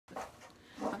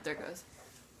there it goes.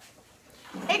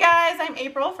 Hey guys, I'm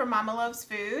April from Mama Loves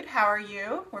Food. How are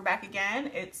you? We're back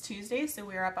again. It's Tuesday, so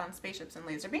we're up on spaceships and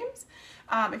laser beams.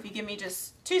 If you give me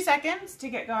just 2 seconds to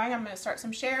get going, I'm going to start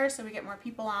some shares so we get more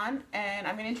people on. And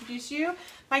I'm going to introduce you.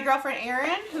 My girlfriend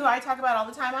Erin, who I talk about all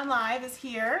the time on live, is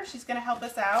here. She's going to help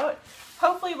us out.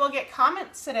 Hopefully we'll get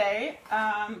comments today.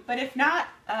 But if not,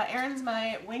 Erin's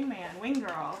my wingman, wing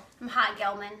girl. I'm Hot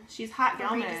Gelman. She's Hot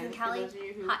Gelman. Regis and Kelly,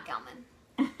 Hot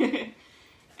Gelman.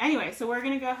 Anyway, so we're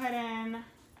going to go ahead and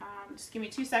just give me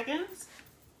 2 seconds.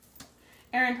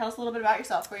 Erin, tell us a little bit about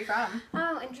yourself. Where are you from?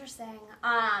 Oh, interesting.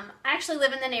 I actually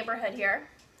live in the neighborhood here,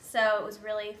 so it was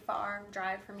really far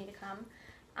drive for me to come.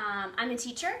 I'm a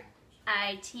teacher.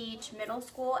 I teach middle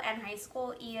school and high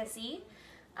school ESE,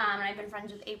 and I've been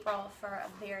friends with April for a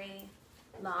very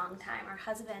long time. Our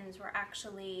husbands were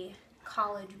actually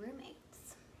college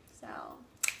roommates, so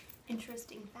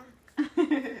interesting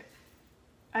fact.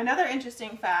 Another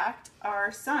interesting fact, our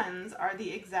sons are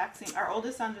the exact same, our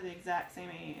oldest sons are the exact same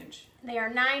age. They are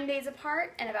 9 days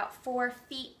apart and about 4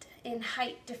 feet in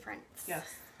height difference. Yes,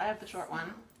 I have the short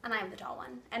one. And I have the tall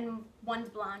one. And one's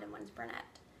blonde and one's brunette.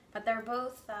 But they're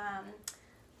both,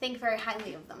 think very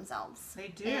highly of themselves. They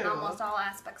do. In almost all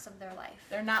aspects of their life.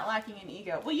 They're not lacking in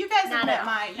ego. Well, you guys have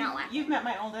met you've met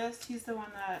my oldest. He's the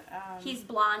one that... He's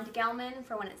blonde Gelman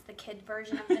for when it's the kid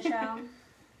version of the show.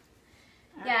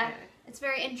 Okay. Yeah. It's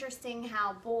very interesting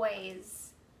how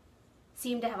boys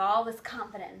seem to have all this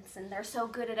confidence and they're so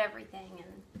good at everything,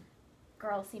 and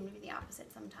girls seem to be the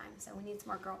opposite sometimes, so we need some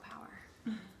more girl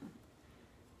power.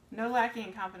 No lacking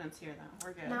in confidence here, though.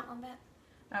 We're good. Not one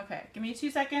bit. Okay, give me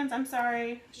 2 seconds. I'm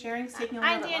sorry. Sharing's taking a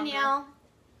little bit longer. Hi, Danielle.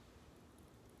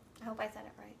 I hope I said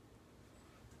it right.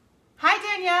 Hi,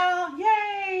 Danielle.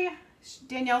 Yay!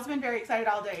 Danielle's been very excited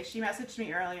all day. She messaged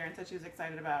me earlier and said she was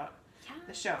excited about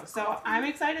the show. So I'm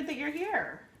excited that you're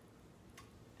here.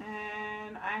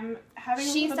 And I'm having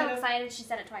a little bit so excited she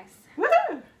said it twice.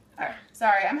 Woohoo! Alright,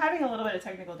 sorry, I'm having a little bit of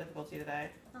technical difficulty today.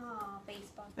 Oh,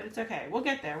 baseball. But it's okay. We'll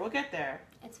get there. We'll get there.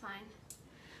 It's fine.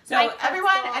 So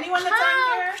everyone, anyone that's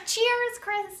on here, cheers,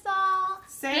 Crystal.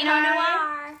 Say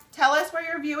hi. Tell us where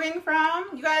you're viewing from.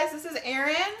 You guys, this is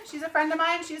Erin. She's a friend of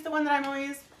mine. She's the one that I'm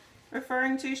always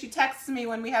referring to. She texts me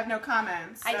when we have no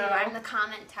comments. So I do. I'm the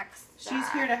comment text. She's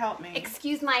here to help me.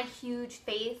 Excuse my huge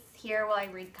face here while I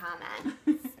read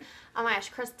comments. Oh my gosh,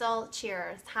 Crystal,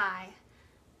 cheers. Hi.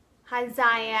 Hi,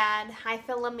 Zayad. Hi,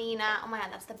 Philomena. Oh my god,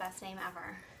 that's the best name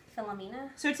ever. Philomena?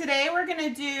 So today we're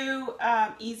going to do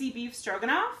easy beef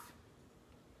stroganoff.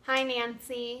 Hi,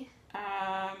 Nancy.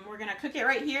 We're going to cook it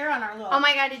right here on our little Oh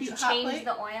my god, did you hot change plate.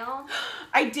 the oil?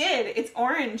 I did. It's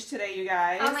orange today, you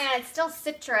guys. Oh my god, it's still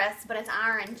citrus, but it's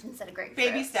orange instead of grapefruit.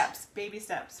 Baby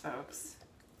steps, folks.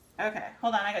 Okay,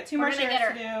 hold on. I got 2 more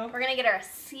shares to do. We're going to get our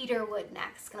cedar wood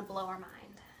next. It's going to blow our mind.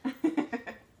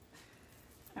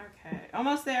 Okay,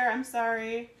 almost there. I'm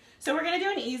sorry. So we're going to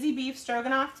do an easy beef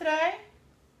stroganoff today.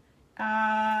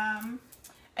 I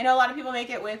know a lot of people make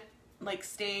it with like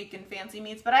steak and fancy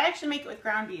meats, but I actually make it with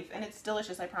ground beef, and it's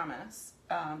delicious, I promise.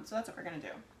 So that's what we're going to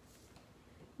do.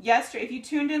 Yesterday, if you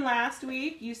tuned in last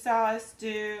week, you saw us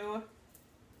do,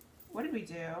 what did we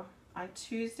do? On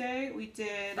Tuesday, we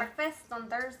did breakfast. On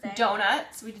Thursday,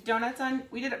 donuts. We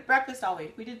did breakfast all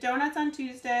week. We did donuts on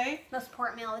Tuesday. Most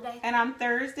important meal of the day. And on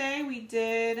Thursday, we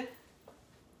did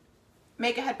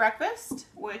make ahead breakfast,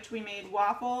 which we made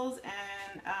waffles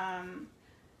and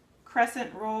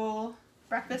crescent roll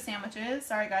breakfast sandwiches.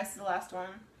 Sorry guys, this is the last one,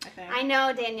 I think. I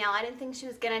know, Danielle. I didn't think she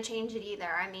was going to change it either.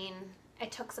 I mean,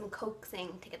 it took some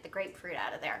coaxing to get the grapefruit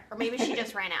out of there. Or maybe she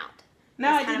just ran out. No,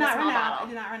 I did not run out. I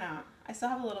did not run out. I still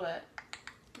have a little bit.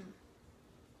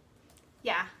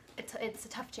 Yeah, it's a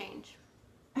tough change.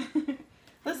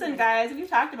 Listen, guys, we've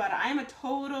talked about it. I am a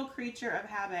total creature of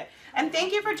habit. And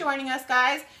thank you for joining us,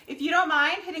 guys. If you don't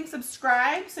mind hitting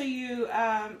subscribe so you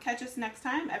catch us next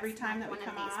time, every time that we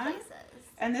come on.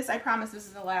 And this, I promise, this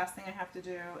is the last thing I have to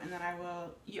do. And then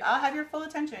I'll have your full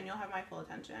attention. You'll have my full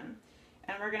attention.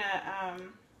 And we're going to,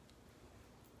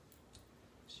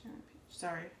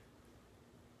 sorry.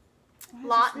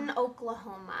 Lawton,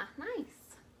 Oklahoma.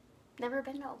 Nice. Never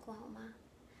been to Oklahoma.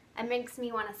 It makes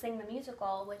me want to sing the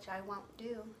musical, which I won't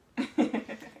do.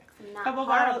 Couple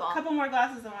more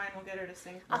glasses of wine will get her to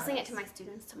sing. I'll sing it to my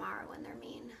students tomorrow when they're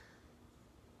mean.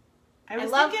 I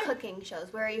love cooking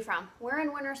shows. Where are you from? We're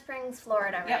in Winter Springs,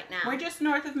 Florida right now. We're just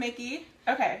north of Mickey.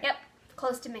 Okay. Yep,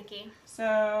 close to Mickey.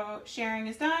 So sharing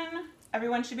is done.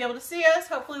 Everyone should be able to see us.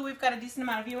 Hopefully we've got a decent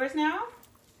amount of viewers now.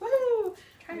 Woohoo!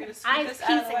 I have peace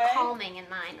and calming in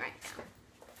mine right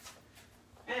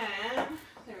now. And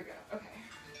there we go. Okay.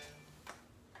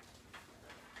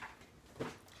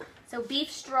 So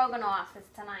beef stroganoff is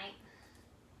tonight.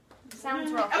 Sounds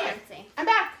real fancy. I'm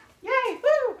back. Yay!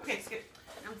 Woo! Okay, scoot.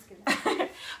 I'm scooping.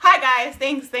 Hi guys,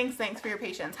 thanks for your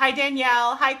patience. Hi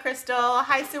Danielle, hi Crystal,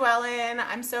 hi Sue Ellen.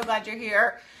 I'm so glad you're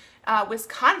here.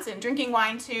 Wisconsin, drinking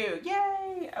wine too.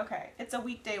 Yay! Okay, it's a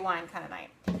weekday wine kind of night.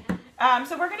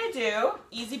 So we're gonna do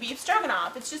easy beef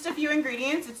stroganoff. It's just a few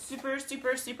ingredients. It's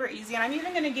super easy, and I'm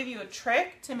even gonna give you a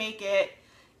trick to make it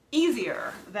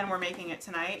easier than we're making it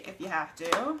tonight if you have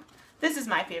to. This is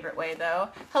my favorite way though.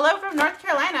 Hello from North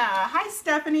Carolina. Hi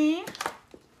Stephanie.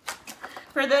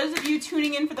 For those of you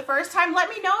tuning in for the first time, let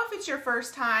me know if it's your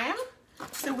first time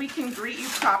so we can greet you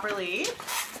properly.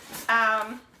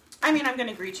 I mean, I'm going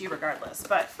to greet you regardless,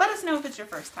 but let us know if it's your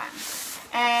first time.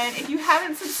 And if you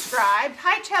haven't subscribed,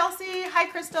 hi Chelsea, hi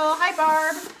Crystal, hi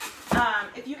Barb.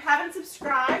 If you haven't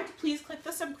subscribed, please click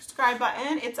the subscribe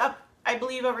button. It's up, I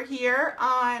believe, over here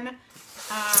on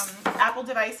Apple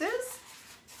devices.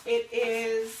 It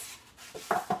is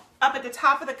up at the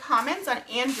top of the comments on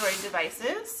Android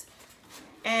devices.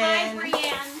 And Hi,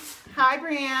 Brienne. Hi,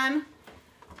 Brienne.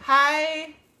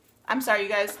 Hi. I'm sorry, you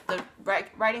guys. The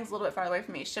writing's a little bit far away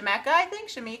from me. Shameka, I think.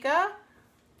 Shamika.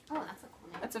 Oh, that's a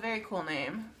cool name. That's a very cool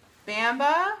name.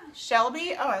 Bamba.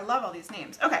 Shelby. Oh, I love all these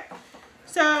names. Okay.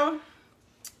 So,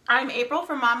 I'm April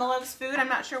from Mama Loves Food. I'm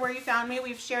not sure where you found me.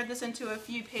 We've shared this into a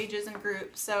few pages and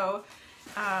groups. So,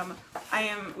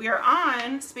 we are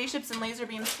on Spaceships and Laser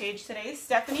Beams page today.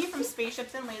 Stephanie from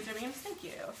Spaceships and Laser Beams. Thank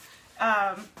you.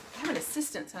 I have an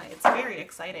assistant tonight. It's very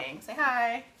exciting. Say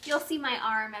hi. You'll see my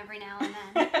arm every now and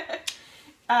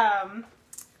then.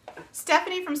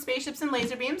 Stephanie from Spaceships and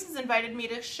Laser Beams has invited me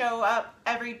to show up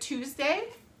every Tuesday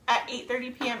at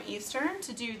 8:30 p.m. Eastern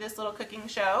to do this little cooking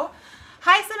show.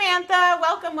 Hi Samantha,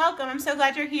 welcome. I'm so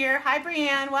glad you're here. Hi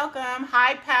Brienne, welcome.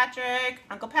 Hi Patrick,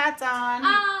 Uncle Pat's on.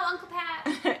 Oh, Uncle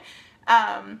Pat.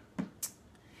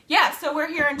 Yeah, so we're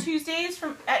here on Tuesdays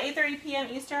at 8:30 p.m.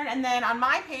 Eastern, and then on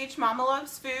my page, Mama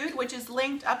Loves Food, which is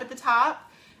linked up at the top.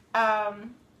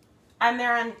 I'm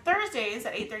there on Thursdays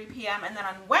at 8:30 p.m. and then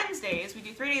on Wednesdays, we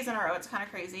do 3 days in a row. It's kind of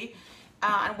crazy.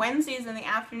 On Wednesdays in the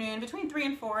afternoon, between 3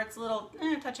 and 4, it's a little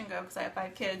touch and go because I have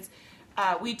 5 kids.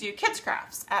 We do kids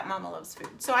crafts at Mama Loves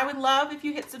Food. So I would love if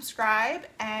you hit subscribe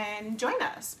and join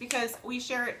us because we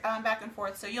share it back and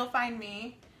forth. So you'll find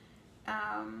me.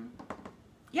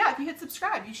 Yeah, if you hit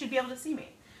subscribe, you should be able to see me.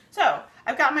 So,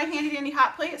 I've got my handy dandy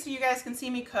hot plate so you guys can see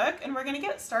me cook, and we're going to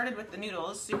get started with the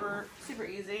noodles. Super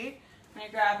easy. I'm going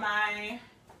to grab my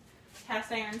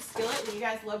cast iron skillet that you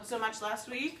guys loved so much last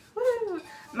week. Woo!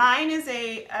 Mine's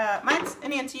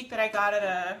an antique that I got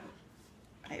at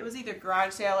it was either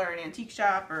garage sale or an antique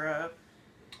shop or a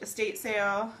estate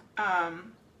sale.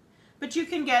 But you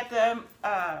can get them,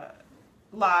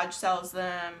 Lodge sells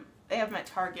them. They have them at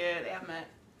Target, they have them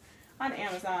on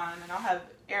Amazon, and I'll have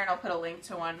Erin will put a link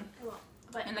to one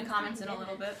in the comments in a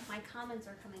little bit. My comments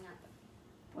are coming up.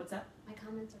 What's that? My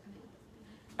comments are coming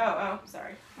up. Oh,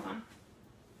 sorry. Hold on.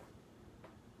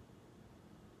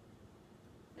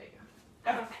 There you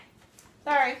go.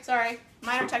 Okay. Sorry.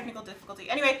 Minor technical difficulty.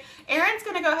 Anyway, Erin's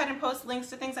going to go ahead and post links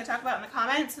to things I talk about in the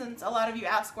comments since a lot of you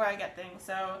ask where I get things.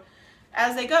 So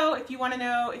as they go, if you want to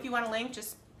know, if you want a link,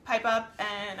 just pipe up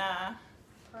and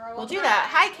we'll do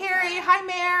that. Hi, Carrie. Hi,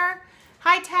 Mare.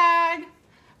 Hi, Tag.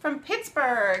 From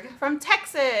Pittsburgh. From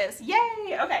Texas.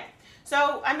 Yay. Okay.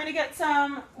 So I'm going to get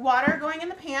some water going in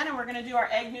the pan, and we're going to do our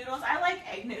egg noodles. I like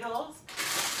egg noodles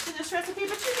in this recipe,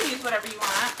 but you can use whatever you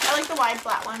want. I like the wide,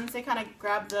 flat ones. They kind of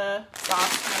grab the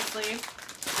sauce nicely.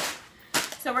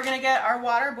 So we're going to get our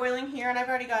water boiling here, and I've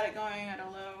already got it going at a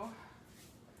low.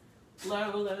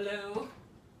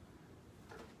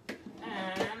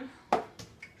 And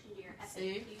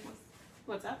See?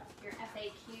 What's up? Your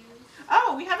FAQs.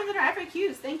 Oh, we haven't done our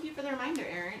FAQs. Thank you for the reminder,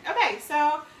 Erin. Okay,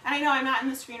 so, and I know I'm not in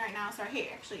the screen right now, so hey,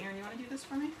 actually, Erin, you want to do this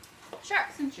for me? Sure.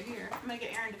 Since you're here, I'm going to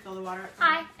get Erin to fill the water up.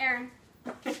 Hi, Erin.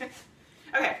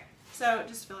 Okay, so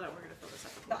just fill it up. We're going to fill this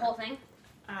up. The whole thing?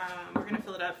 We're going to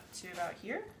fill it up to about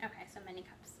here. Okay, so many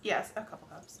cups. Yes, a couple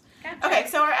cups. Gotcha. Okay,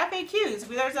 so our FAQs.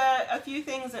 There's a few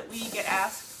things that we get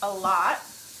asked a lot.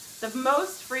 The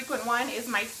most frequent one is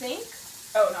my sink.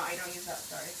 Oh, no, I don't use that,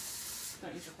 sorry.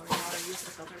 Don't use the chlorine water, use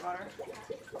the filtered water.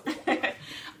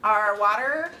 Our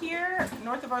water here,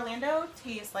 north of Orlando,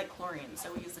 tastes like chlorine,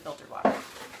 so we use the filtered water.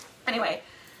 Anyway,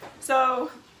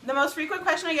 so the most frequent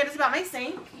question I get is about my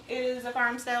sink. It is a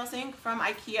farm-style sink from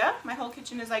IKEA. My whole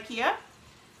kitchen is IKEA.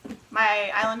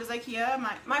 My island is IKEA.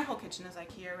 My whole kitchen is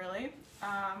IKEA, really.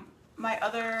 My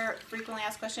other frequently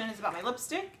asked question is about my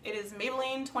lipstick. It is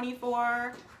Maybelline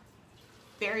 24,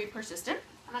 very persistent.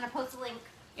 I'm going to post a link.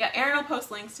 Yeah, Erin will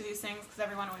post links to these things because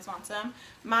everyone always wants them.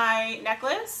 My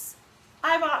necklace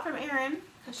I bought from Erin,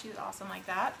 because she's awesome like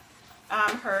that.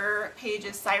 Her page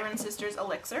is Siren Sisters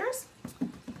Elixirs.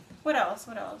 What else?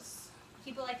 What else?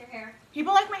 People like your hair.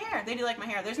 People like my hair. They do like my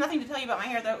hair. There's nothing to tell you about my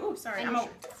hair, though. Ooh, sorry.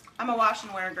 I'm a wash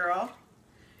and wear girl.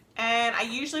 And I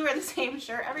usually wear the same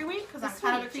shirt every week because I'm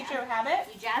kind of a creature of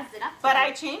habit. You jazzed it up. But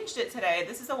I changed it today.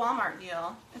 This is a Walmart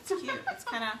deal. It's cute. It's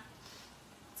kind of,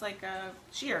 it's like a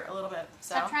sheer a little bit.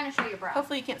 So Stop trying to show your bra.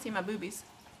 hopefully you can't see my boobies.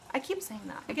 I keep saying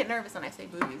that. I get nervous when I say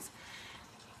boobies.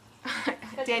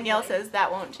 Danielle says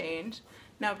that won't change.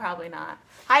 No, probably not.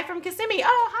 Hi from Kissimmee.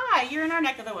 Oh, hi. You're in our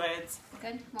neck of the woods.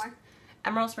 Good. More?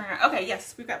 Emerald Springer. Okay,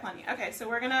 yes, we've got plenty. Okay, so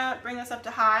we're going to bring this up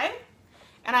to high.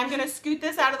 And I'm going to scoot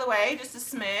this out of the way just a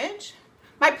smidge.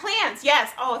 My plants,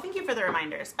 yes. Oh, thank you for the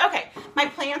reminders. Okay, my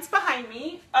plants behind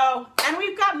me. Oh, and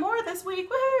we've got more this week.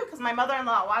 Woohoo! Because my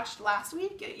mother-in-law watched last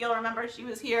week. You'll remember she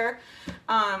was here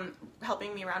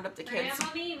helping me round up the kids.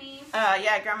 Grandma Mimi.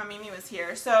 Yeah, Grandma Mimi was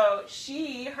here. So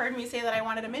she heard me say that I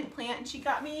wanted a mint plant, and she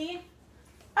got me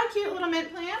a cute little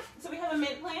mint plant. So we have a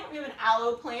mint plant, we have an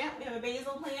aloe plant, we have a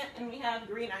basil plant, and we have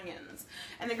green onions.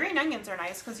 And the green onions are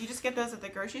nice because you just get those at the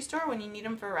grocery store when you need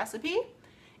them for a recipe.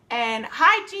 And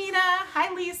hi Gina,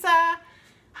 hi Lisa,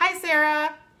 hi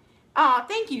Sarah. Aw,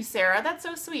 thank you Sarah, that's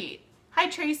so sweet. Hi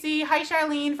Tracy, hi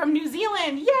Charlene from New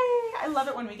Zealand, yay! I love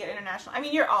it when we get international. I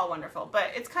mean, you're all wonderful,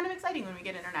 but it's kind of exciting when we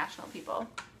get international people.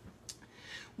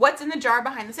 What's in the jar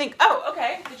behind the sink? Oh,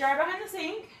 okay, the jar behind the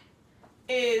sink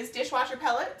is dishwasher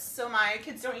pellets, so my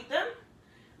kids don't eat them.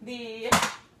 The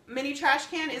mini trash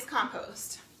can is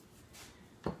compost.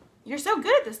 You're so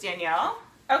good at this, Danielle.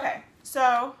 Okay,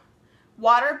 so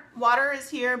water is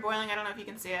here boiling. I don't know if you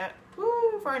can see it.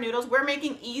 Woo, for our noodles. We're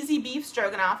making easy beef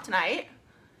stroganoff tonight.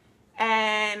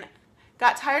 And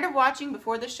got tired of watching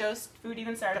before the show's food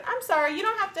even started. I'm sorry, you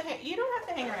don't have to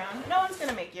hang around. No one's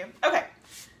gonna make you. Okay,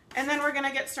 and then we're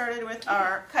gonna get started with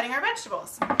our cutting our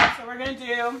vegetables. So we're gonna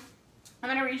do. I'm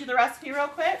going to read you the recipe real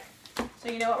quick so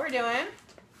you know what we're doing,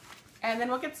 and then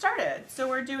we'll get started. So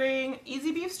we're doing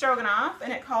easy beef stroganoff,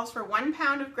 and it calls for 1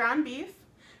 pound of ground beef,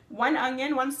 1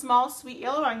 onion, 1 small sweet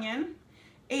yellow onion,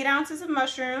 8 ounces of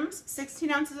mushrooms, 16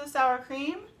 ounces of sour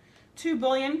cream, 2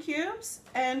 bouillon cubes,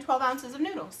 and 12 ounces of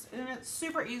noodles. And it's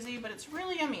super easy, but it's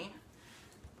really yummy.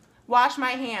 Wash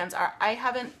my hands. I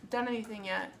haven't done anything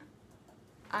yet.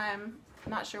 I'm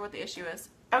not sure what the issue is.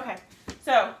 Okay,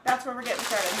 so that's where we're getting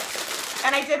started.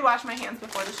 And I did wash my hands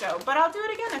before the show, but I'll do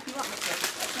it again if you want me to.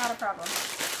 That's not a problem.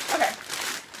 Okay.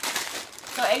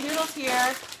 So egg noodles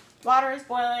here. Water is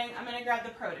boiling. I'm going to grab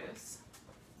the produce.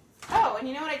 Oh, and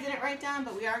you know what I didn't write down,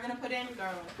 but we are going to put in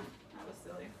garlic. That was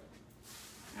silly.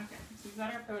 Okay, so we've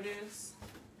got our produce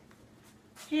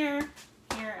here,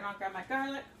 and I'll grab my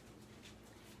garlic.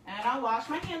 And I'll wash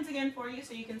my hands again for you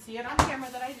so you can see it on camera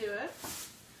that I do it.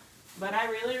 But I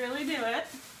really, really do it.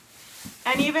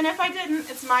 And even if I didn't,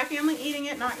 it's my family eating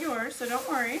it, not yours, so don't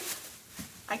worry.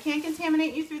 I can't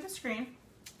contaminate you through the screen.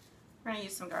 We're going to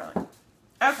use some garlic.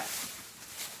 Okay.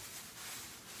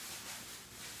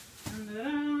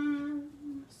 And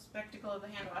spectacle of the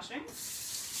hand washing.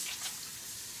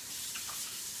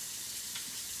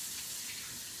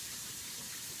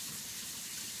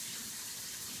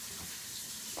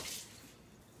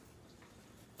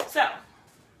 So,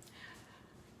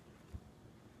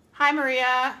 hi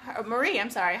Maria, I'm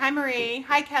sorry. Hi Marie,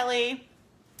 hi Kelly,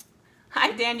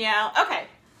 hi Danielle. Okay,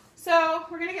 so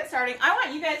we're gonna get started. I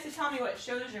want you guys to tell me what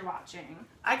shows you're watching.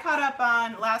 I caught up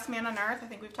on Last Man on Earth. I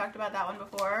think we've talked about that one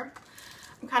before.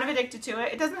 I'm kind of addicted to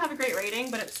it. It doesn't have a great rating,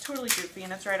 but it's totally goofy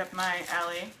and it's right up my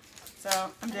alley.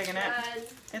 So I'm digging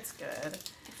it. It's good.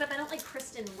 Except I don't like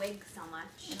Kristen Wiig so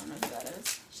much. I don't know who that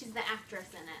is. She's the actress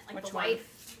in it, like Which the one?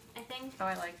 wife, I think. Oh,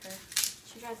 I like her.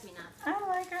 She drives me nuts. I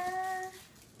like her.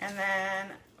 And then,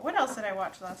 what else did I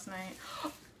watch last night?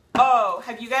 Oh,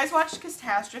 have you guys watched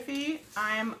Catastrophe?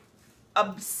 I'm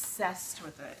obsessed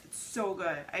with it. It's so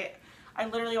good. I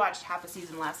literally watched half a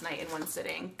season last night in one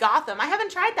sitting. Gotham. I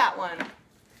haven't tried that one.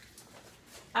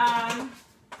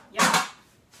 Yeah.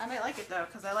 I might like it though,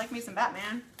 because I like me some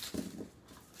Batman.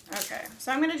 Okay,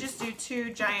 so I'm going to just do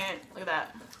 2 giant, look at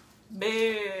that,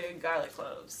 big garlic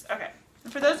cloves. Okay,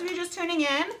 and for those of you just tuning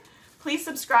in, please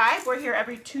subscribe. We're here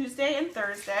every Tuesday and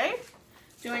Thursday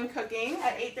doing cooking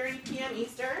at 8:30 p.m.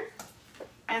 Eastern.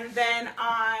 And then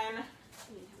on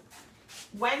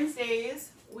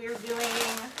Wednesdays, we're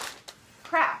doing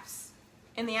crafts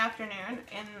in the afternoon,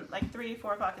 in like 3,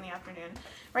 4 o'clock in the afternoon.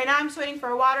 Right now I'm just waiting for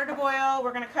our water to boil.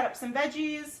 We're going to cut up some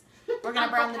veggies. We're going to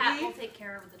brown the beef. We'll take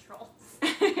care of the trolls.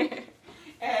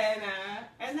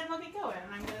 And then we'll get going.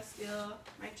 And I'm going to steal,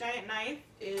 my giant knife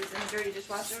is in a dirty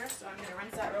dishwasher, so I'm going to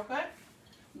rinse that real quick.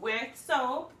 with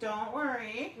soap. Don't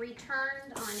worry.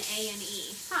 Returned on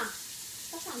A&E. Huh.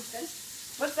 That sounds good.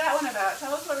 What's that one about?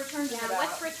 Tell us what Returned is about.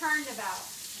 What's Returned about?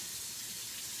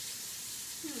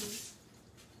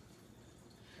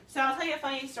 So I'll tell you a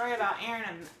funny story about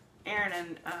Aaron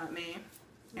and me.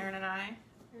 Aaron and I.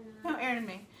 No, Aaron and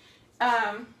me.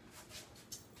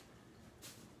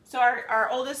 So our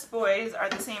oldest boys are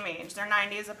the same age. They're 9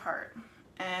 days apart.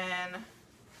 And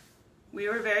we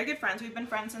were very good friends. We've been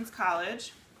friends since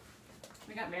college.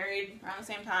 We got married around the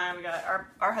same time. We got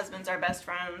our husbands are best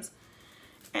friends.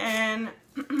 And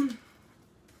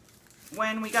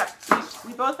when we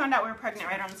both found out we were pregnant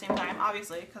right around the same time,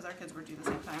 obviously, because our kids were due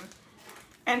the same time.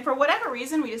 And for whatever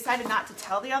reason, we decided not to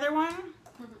tell the other one.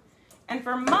 And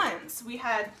for months, we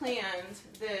had planned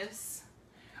this,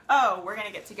 oh, we're going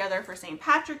to get together for St.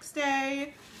 Patrick's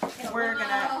Day. We're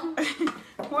gonna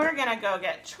go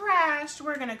get trashed.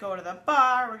 We're going to go to the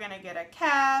bar. We're going to get a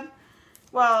cab.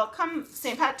 Well, come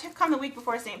the week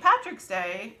before St. Patrick's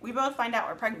Day, we both find out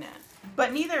we're pregnant.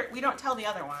 But we don't tell the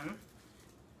other one.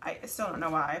 I still don't know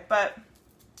why, but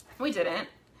we didn't.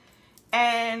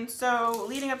 And so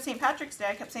leading up to St. Patrick's Day,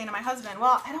 I kept saying to my husband,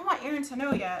 well, I don't want Aaron to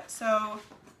know yet, so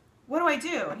what do I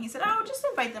do? And he said, oh, just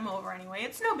invite them over anyway.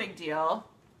 It's no big deal.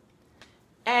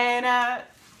 And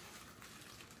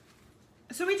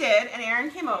so we did, and Aaron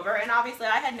came over, and obviously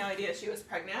I had no idea she was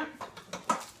pregnant.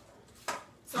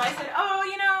 So I said, oh,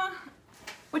 you know,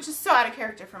 which is so out of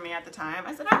character for me at the time.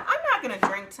 I said, I'm not going to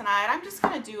drink tonight. I'm just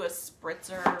going to do a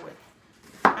spritzer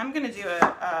I'm going to do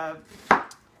a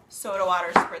soda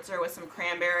water spritzer with some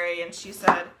cranberry. And she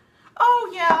said,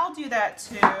 oh, yeah, I'll do that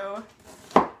too.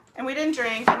 And we didn't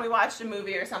drink, and we watched a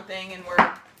movie or something, and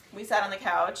we sat on the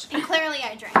couch. And clearly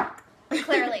I drink.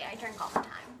 Clearly I drink all the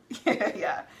time.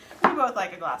 Yeah. We both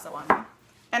like a glass of wine.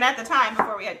 And at the time,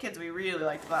 before we had kids, we really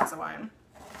liked a glass of wine.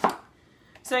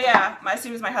 So yeah, as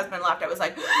soon as my husband left, I was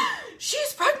like,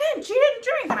 she's pregnant, she didn't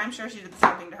drink. And I'm sure she did the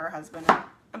same thing to her husband.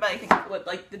 But I think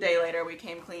like the day later we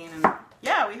came clean, and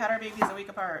yeah, we had our babies a week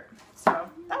apart. So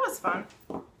that was fun.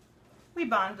 We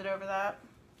bonded over that.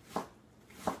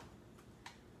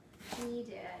 We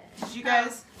did. Did you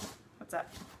guys, what's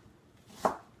up?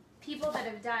 People that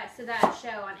have died, so that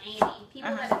show on A&E, people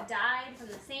that have died from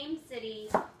the same city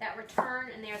that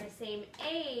return, and they're the same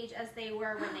age as they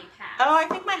were when they passed. Oh, I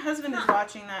think my husband is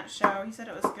watching that show. He said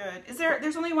it was good.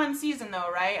 There's only one season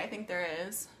though, right? I think there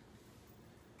is.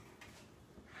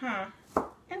 Huh.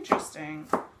 Interesting.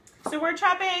 So we're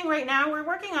chopping right now. We're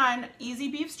working on easy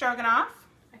beef stroganoff.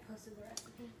 I posted the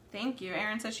recipe. Thank you.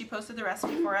 Erin says she posted the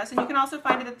recipe for us, and you can also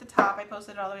find it at the top. I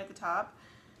posted it all the way at the top.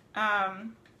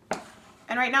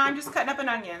 And right now I'm just cutting up an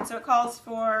onion. So it calls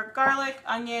for garlic,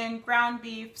 onion, ground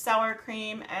beef, sour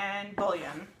cream, and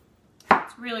bouillon.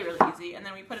 It's really, really easy. And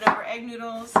then we put it over egg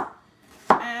noodles,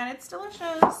 and it's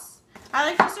delicious. I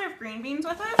like to serve green beans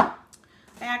with it.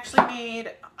 I actually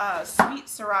made sweet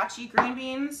sriracha green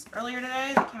beans earlier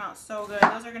today. They came out so good.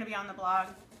 Those are going to be on the blog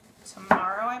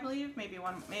tomorrow, I believe. Maybe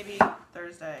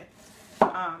Thursday.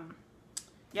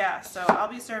 Yeah, so I'll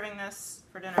be serving this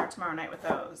for dinner tomorrow night with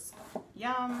those.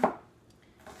 Yum.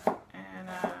 And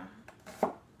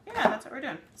yeah, that's what we're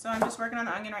doing. So I'm just working on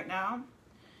the onion right now.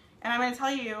 And I'm going to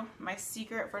tell you, my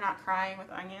secret for not crying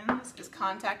with onions is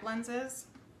contact lenses.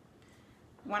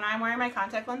 When I'm wearing my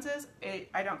contact lenses,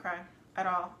 I don't cry at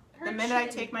all. The minute I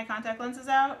take my contact lenses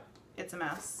out, it's a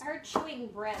mess. I heard chewing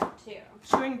bread too.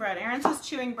 Chewing bread. Erin says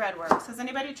chewing bread works. Has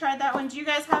anybody tried that one? Do you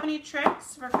guys have any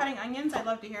tricks for cutting onions? I'd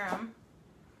love to hear them.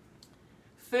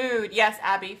 Food. Yes,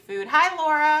 Abby, food. Hi,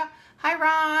 Laura. Hi,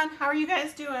 Ron. How are you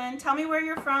guys doing? Tell me where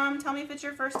you're from. Tell me if it's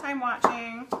your first time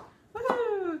watching.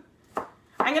 Woohoo!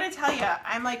 I'm going to tell you,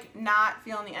 I'm like not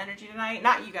feeling the energy tonight.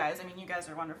 Not you guys. I mean, you guys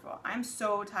are wonderful. I'm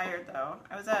so tired though.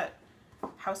 I was at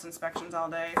house inspections all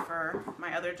day for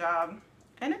my other job,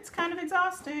 and it's kind of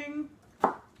exhausting.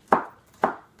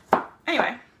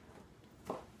 Anyway,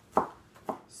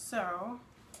 so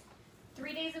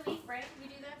 3 days a week, right? We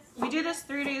do this? We do this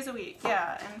 3 days a week,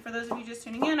 yeah. And for those of you just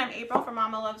tuning in, I'm April from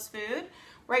Mama Loves Food.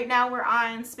 Right now we're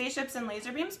on Spaceships and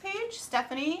Laser Beams page.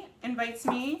 Stephanie invites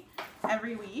me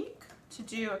every week to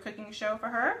do a cooking show for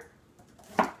her.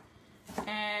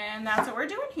 And that's what we're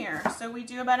doing here. So we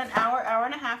do about an hour, hour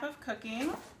and a half of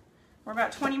cooking. We're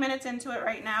about 20 minutes into it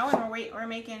right now, and we're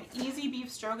making easy beef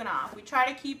stroganoff. We try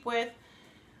to keep with,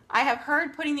 I have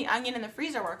heard putting the onion in the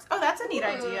freezer works. Oh, that's a neat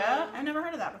idea. I've never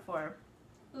heard of that before.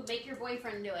 Ooh, make your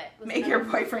boyfriend do it. Make your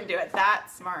boyfriend do it.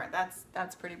 That's smart.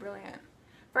 That's pretty brilliant.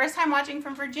 First time watching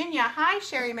from Virginia. Hi,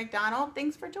 Sherry McDonald.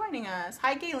 Thanks for joining us.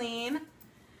 Hi, Gayleen.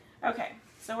 Okay,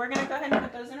 so we're going to go ahead and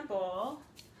put those in a bowl.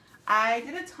 I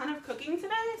did a ton of cooking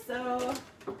today, so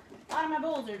A lot of my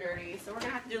bowls are dirty, so we're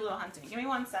gonna have to do a little hunting. Give me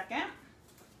 1 second.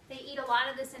 They eat a lot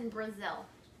of this in Brazil.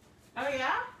 Oh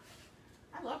yeah?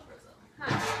 I love Brazil.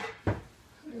 Huh.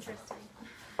 Interesting.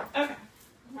 Okay.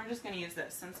 We're just gonna use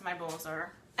this since my bowls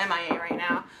are MIA right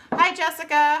now. Hi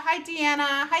Jessica. Hi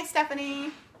Deanna. Hi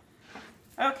Stephanie.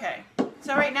 Okay.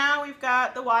 So right now we've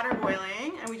got the water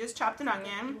boiling and we just chopped an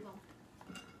onion.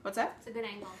 What's that? It's a good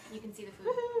angle. You can see the food.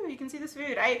 Woohoo, you can see this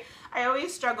food. I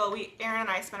always struggle. Aaron and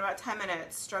I spent about 10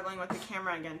 minutes struggling with the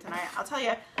camera again tonight. I'll tell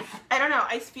you, I don't know.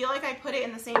 I feel like I put it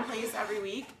in the same place every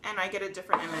week and I get a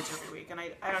different image every week and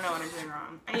I don't know what I'm doing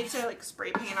wrong. I need to like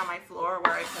spray paint on my floor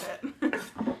where I put it.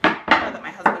 I know that my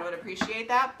husband would appreciate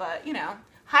that, but you know.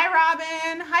 Hi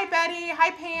Robin. Hi Betty. Hi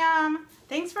Pam.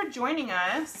 Thanks for joining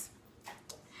us.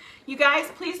 You guys,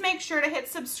 please make sure to hit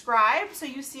subscribe so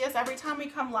you see us every time we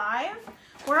come live.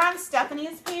 We're on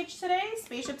Stephanie's page today,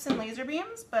 Spaceships and Laser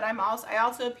Beams, but I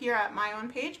also appear at my own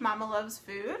page, Mama Loves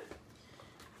Food.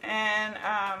 And,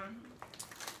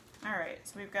 all right,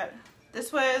 so we've got,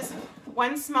 this was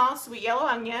 1 small sweet yellow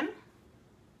onion.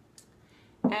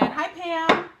 And hi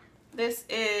Pam, this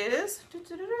is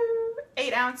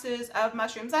 8 ounces of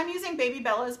mushrooms. I'm using Baby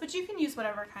Bella's, but you can use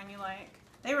whatever kind you like.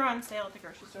 They were on sale at the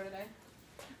grocery store today.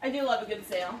 I do love a good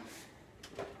sale.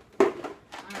 All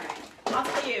right. I'll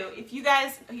tell you, if you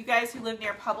guys who live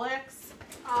near Publix,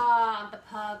 the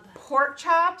pub. Pork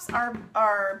chops are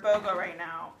BOGO right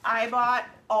now. I bought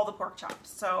all the pork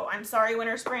chops, so I'm sorry,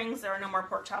 Winter Springs, there are no more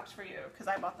pork chops for you because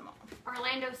I bought them all.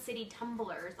 Orlando City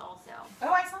tumblers also.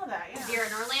 Oh, I saw that. Yeah. If you're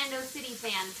an Orlando City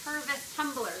fan, Purvis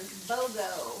tumblers,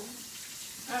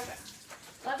 BOGO. Okay.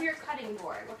 Love your cutting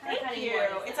board. What kind of Thank cutting you. board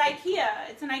is It's it? IKEA.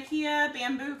 It's an IKEA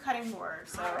bamboo cutting board.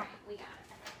 So. All right, we got it.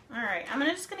 All right, I'm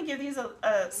just gonna give these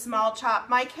a small chop.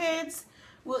 My kids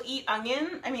will eat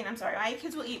my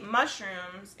kids will eat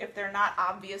mushrooms if they're not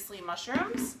obviously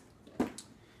mushrooms.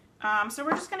 So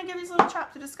we're just gonna give these a little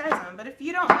chop to disguise them. But if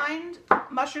you don't mind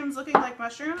mushrooms looking like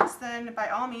mushrooms, then by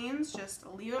all means, just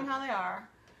leave them how they are.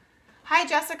 Hi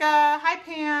Jessica, hi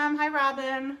Pam, hi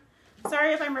Robin.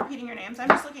 Sorry if I'm repeating your names. I'm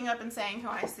just looking up and saying who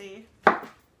I see.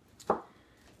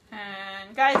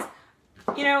 And guys,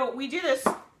 you know, we do this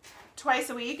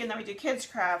twice a week and then we do kids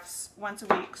crafts once a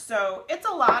week. So it's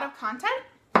a lot of content.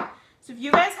 So if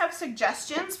you guys have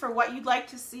suggestions for what you'd like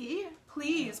to see,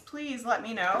 please let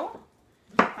me know.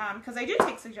 Because I do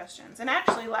take suggestions. And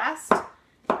actually last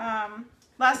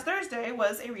Thursday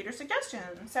was a reader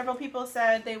suggestion. Several people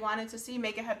said they wanted to see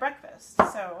Make Ahead Breakfast.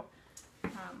 So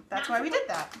that's why we did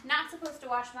that. Not supposed to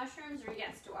wash mushrooms or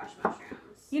yes to wash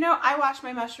mushrooms? You know, I wash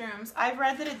my mushrooms. I've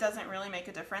read that it doesn't really make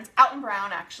a difference. Alton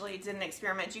Brown actually did an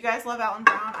experiment. Do you guys love Alton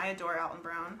Brown? I adore Alton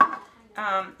Brown.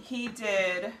 He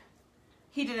did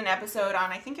an episode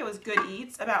on, I think it was Good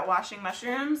Eats, about washing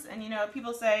mushrooms. And you know,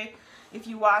 people say if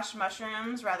you wash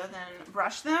mushrooms rather than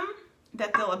brush them,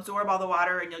 that they'll absorb all the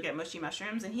water and you'll get mushy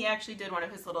mushrooms. And he actually did one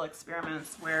of his little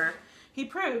experiments where he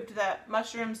proved that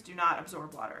mushrooms do not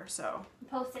absorb water. So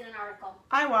Posted an article.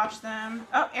 I wash them.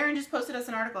 Oh, Erin just posted us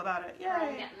an article about it. Yay.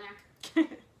 I'm getting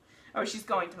there. Oh, she's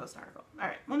going to post an article. All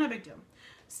right. Well, no big deal.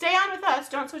 Stay on with us.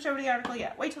 Don't switch over to the article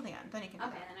yet. Wait till the end. Then you can do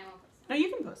Okay, that. then I won't post it. No, you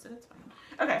can post it. It's fine.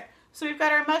 Okay. So we've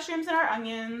got our mushrooms and our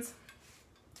onions.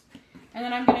 And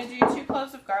then I'm going to do 2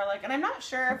 cloves of garlic. And I'm not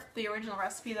sure if the original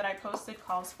recipe that I posted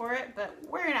calls for it, but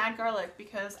we're going to add garlic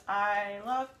because I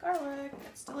love garlic.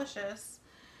 It's delicious.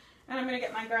 And I'm going to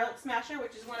get my garlic smasher,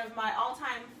 which is one of my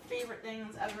all-time favorite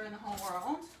things ever in the whole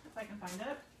world, if I can find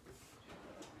it.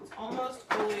 It's almost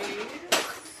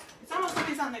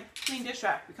always on the clean dish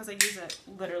rack because I use it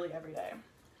literally every day.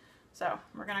 So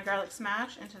we're going to garlic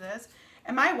smash into this.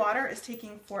 And my water is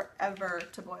taking forever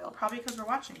to boil, probably because we're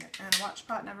watching it. And a watch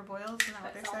pot never boils, isn't that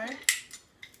what they say?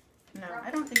 No,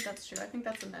 I don't think that's true. I think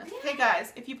that's a myth. Hey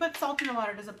guys, if you put salt in the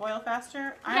water, does it boil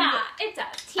faster? Yeah, it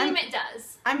does. It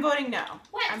does. I'm voting no.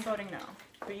 What? I'm voting no.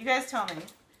 But you guys tell me.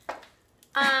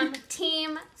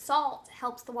 Team salt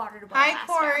helps the water to boil Hi,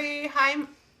 faster. Corey. Hi.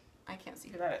 I can't see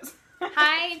who that is.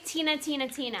 Hi, Tina. Girl,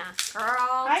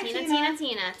 Hi,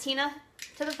 Tina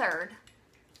to the third.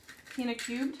 Tina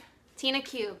cubed. Tina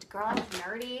cubed. Girl, that was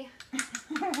nerdy.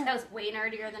 That was way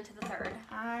nerdier than to the third.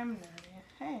 I'm nerdy.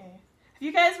 Hey. Have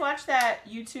you guys watched that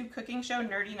YouTube cooking show,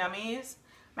 Nerdy Nummies?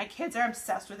 My kids are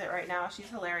obsessed with it right now. She's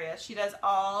hilarious. She does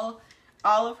all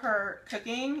of her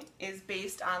cooking is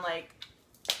based on like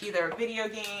either video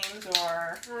games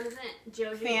or What is it?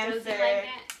 Josie fanfic. like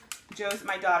it?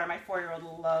 My daughter, my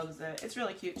 4-year-old, loves it. It's a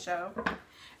really cute show.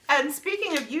 And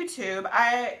speaking of YouTube,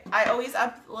 I always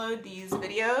upload these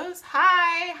videos.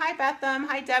 Hi Betham.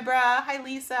 Hi Deborah. Hi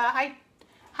Lisa.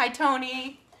 Hi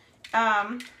Tony.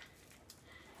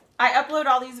 I upload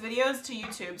all these videos to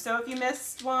YouTube, so if you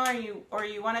missed one or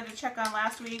you wanted to check on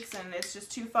last week's and it's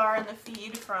just too far in the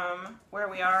feed from where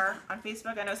we are on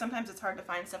Facebook, I know sometimes it's hard to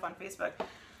find stuff on Facebook,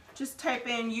 just type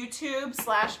in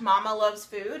YouTube/Mama Loves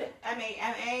Food,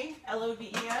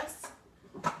 MAMALOVES,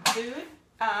 food,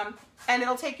 and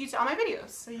it'll take you to all my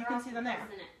videos, so you can see them there.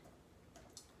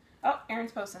 Oh,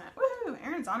 Erin's posting it. Woohoo!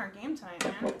 Erin's on her game tonight,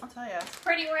 man. I'll tell you.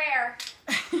 Pretty rare.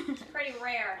 Pretty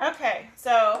rare. Okay,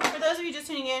 so for those of you just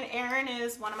tuning in, Erin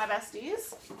is one of my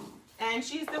besties. And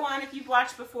she's the one, if you've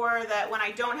watched before, that when I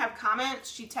don't have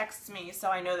comments, she texts me, so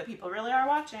I know that people really are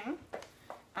watching.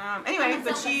 Anyway,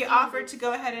 but she offered to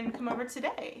go ahead and come over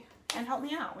today and help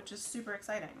me out, which is super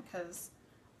exciting because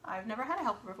I've never had a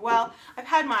helper before. Well, I've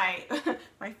had my,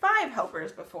 my 5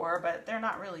 helpers before, but they're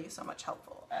not really so much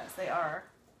helpful as they are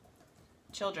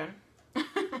children.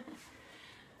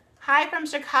 Hi from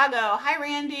Chicago. Hi,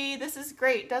 Randy. This is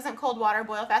great. Doesn't cold water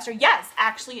boil faster? Yes,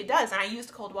 actually it does, and I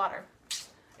used cold water.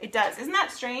 It does. Isn't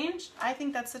that strange? I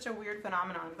think that's such a weird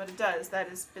phenomenon, but it does. That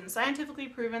has been scientifically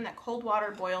proven that cold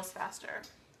water boils faster.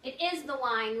 It is the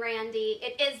wine, Randy.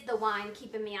 It is the wine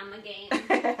keeping me on the game.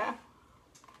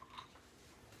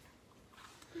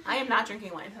 I am not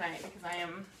drinking wine tonight because I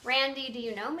am... Randy, do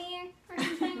you know me or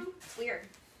something? It's weird.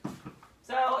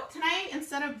 So tonight,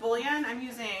 instead of bouillon, I'm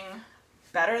using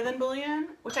Better Than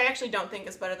Bouillon, which I actually don't think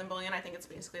is better than bouillon. I think it's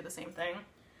basically the same thing.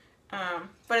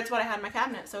 But it's what I had in my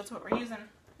cabinet, so it's what we're using.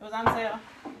 It was on sale.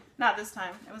 Not this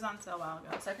time. It was on sale a while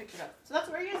ago, so I picked it up. So that's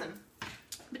what we're using.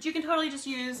 But you can totally just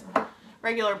use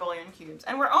regular bouillon cubes.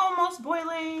 And we're almost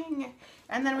boiling!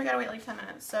 And then we gotta wait like 10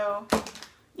 minutes. So,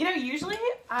 you know, usually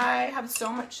I have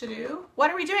so much to do. What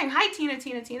are we doing? Hi, Tina.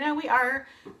 We are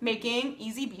making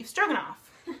easy beef stroganoff.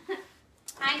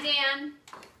 Hi, Dan.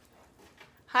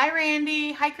 Hi,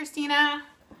 Randy. Hi, Christina.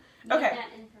 Okay. That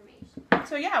information.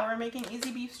 So yeah, we're making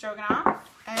easy beef stroganoff,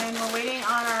 and we're waiting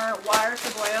on our water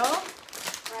to boil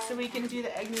so we can do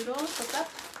the egg noodles. What's up?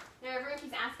 No, everyone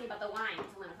keeps asking about the wine, so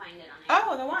I'm going to find it on it.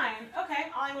 Oh, the wine. Okay,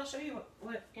 I will show you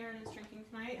what Erin is drinking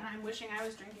tonight, and I'm wishing I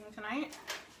was drinking tonight.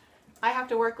 I have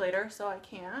to work later, so I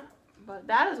can't, but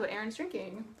that is what Erin's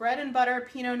drinking. Bread and butter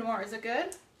Pinot Noir. Is it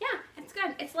good? Yeah, it's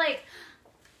good. It's like,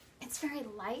 it's very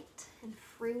light and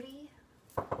fruity.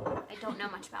 I don't know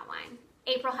much about wine.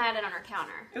 April had it on her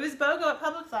counter. It was BOGO at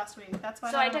Publix last week. That's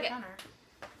why So I I had it on took the it. counter.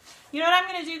 You know what I'm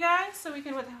going to do, guys? So we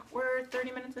can, we're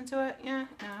 30 minutes into it. Yeah,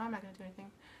 no, I'm not going to do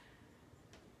anything.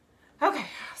 Okay,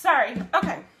 sorry.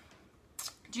 Okay.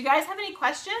 Do you guys have any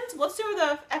questions? Let's do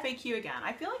the FAQ again.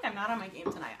 I feel like I'm not on my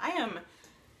game tonight. I am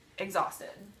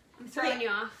exhausted. I'm throwing you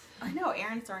off. I know,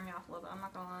 Erin's throwing me off a little bit. I'm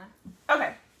not going to lie.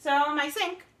 Okay, so my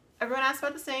sink. Everyone asked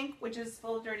about the sink, which is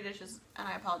full of dirty dishes, and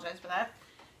I apologize for that.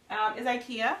 Is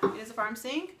IKEA. It is a farm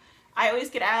sink. I always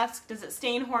get asked, does it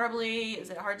stain horribly? Is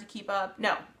it hard to keep up?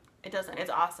 No, it doesn't. It's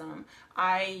awesome.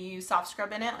 I use soft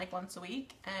scrub in it like once a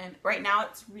week, and right now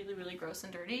it's really, really gross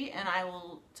and dirty, and I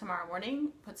will, tomorrow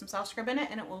morning, put some soft scrub in it,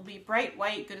 and it will be bright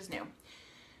white, good as new.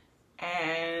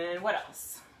 And what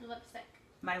else? Lipstick.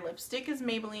 My lipstick is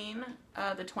Maybelline,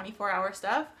 the 24-hour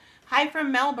stuff. Hi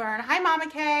from Melbourne. Hi, Mama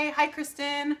Kay. Hi,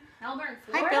 Kristen. Melbourne,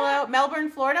 Florida? Hi, Billo.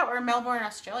 Melbourne, Florida, or Melbourne,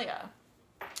 Australia.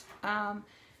 On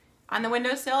the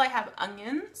windowsill, I have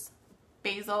onions,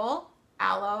 basil,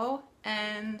 aloe,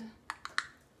 and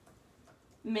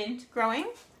mint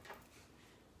growing.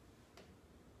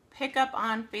 Pick up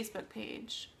on Facebook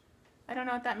page. I don't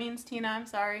know what that means, Tina. I'm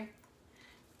sorry.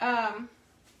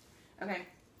 Okay.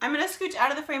 I'm going to scooch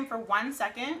out of the frame for 1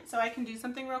 second so I can do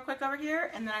something real quick over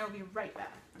here, and then I will be right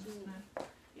back. I'm just gonna,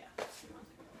 yeah, just give me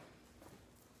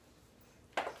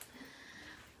 1 second.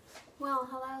 Well,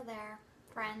 hello there,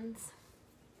 friends.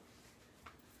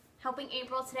 Helping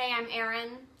April today, I'm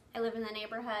Erin. I live in the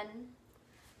neighborhood.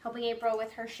 Helping April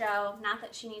with her show. Not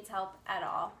that she needs help at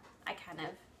all. I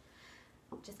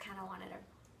just kind of wanted to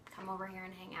come over here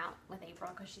and hang out with April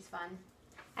because she's fun.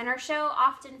 And her show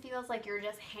often feels like you're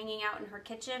just hanging out in her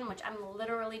kitchen, which I'm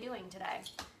literally doing today.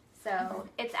 So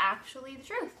it's actually the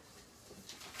truth.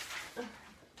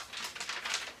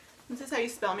 This is how you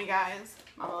spell me, guys.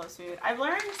 Mama Loves Food. I've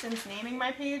learned since naming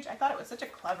my page, I thought it was such a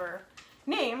clever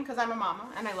name because I'm a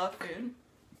mama and I love food.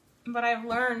 But I've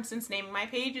learned since naming my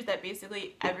page is that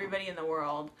basically everybody in the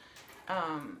world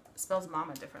spells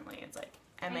mama differently. It's like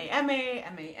M-A-M-A,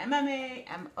 M-A-M-M-A,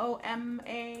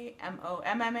 M-O-M-A,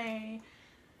 M-O-M-M-A,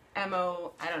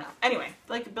 M-O, I don't know. Anyway,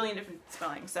 like a billion different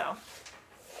spellings, so.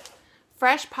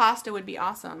 Fresh pasta would be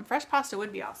awesome. Fresh pasta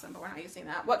would be awesome, but we're not using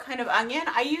that. What kind of onion?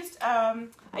 I used a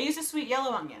sweet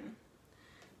yellow onion.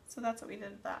 So that's what we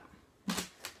did with that.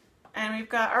 And we've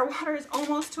got, our water is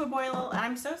almost to a boil, and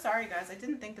I'm so sorry, guys. I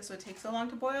didn't think this would take so long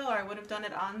to boil, or I would have done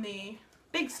it on the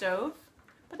big stove,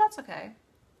 but that's okay.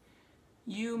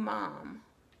 You mom.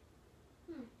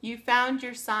 You found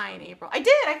your sign, April. I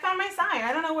did. I found my sign.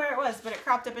 I don't know where it was, but it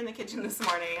cropped up in the kitchen this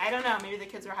morning. I don't know. Maybe the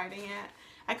kids were hiding it.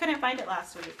 I couldn't find it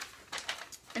last week.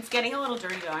 It's getting a little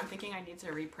dirty, though. I'm thinking I need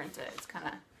to reprint it. It's kind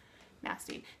of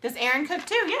nasty. Does Erin cook,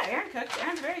 too? Yeah, Erin cooks.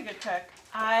 Erin's a very good cook.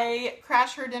 I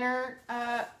crash her dinner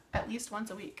at least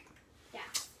once a week. Yeah.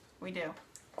 We do.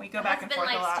 We go back and forth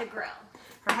a lot. Her husband likes to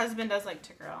grill. Her husband does like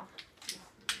to grill.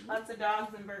 Lots of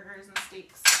dogs and burgers and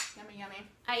steaks. Yummy, yummy.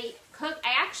 I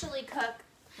actually cook.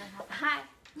 Hi.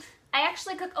 I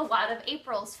actually cook a lot of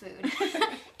April's food.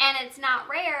 And it's not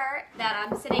rare that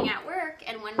I'm sitting at work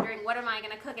and wondering, what am I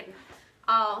going to cook? And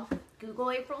I'll Google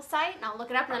April's site and I'll look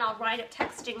it up and then I'll wind up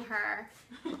texting her,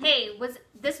 hey,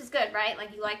 this was good, right?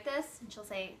 Like, you like this? And she'll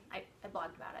say, I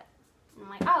blogged about it. And I'm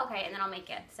like, oh, okay. And then I'll make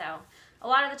it. So a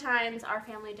lot of the times our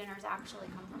family dinners actually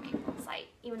come from April's site,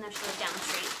 even though she lives down the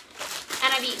street.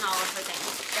 And I've eaten all of her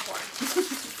things before.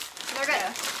 They're good.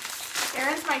 Yeah.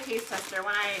 Erin's my taste tester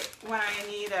when I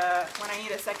need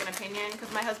a second opinion, because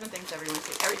my husband thinks everything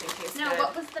tastes good. No,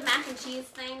 what was the mac and cheese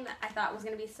thing that I thought was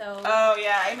gonna be so? Oh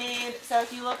yeah, so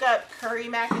if you look up curry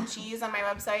mac and cheese on my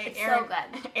website, It's so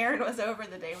good. Erin was over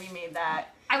the day we made that.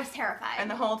 I was terrified. And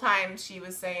the whole time she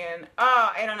was saying,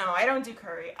 "Oh, I don't know, I don't do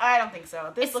curry. I don't think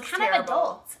so. This looks terrible." It's kind of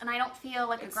adult, and I don't feel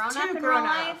like a grown-up in real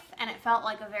life, and it felt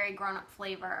like a very grown-up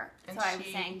flavor. And so I was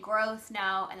saying, gross,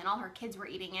 no, and then all her kids were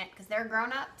eating it because they're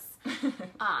grown-ups.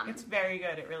 It's very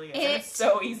good. It really is. And it's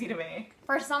so easy to make.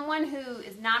 For someone who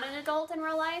is not an adult in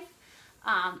real life,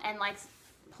 and likes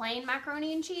plain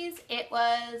macaroni and cheese, it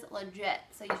was legit.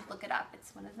 So you should look it up.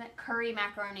 It's, what is it? Curry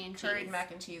macaroni and cheese. Curried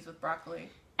mac and cheese with broccoli.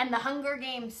 And the Hunger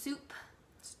Games soup.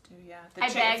 Stew, yeah.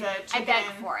 I beg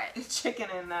for it. Chicken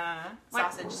and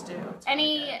sausage stew. It's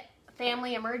any really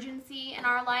family emergency in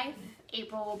our life,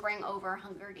 April will bring over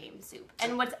Hunger Games soup.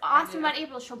 And what's awesome about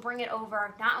April, she'll bring it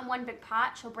over, not in one big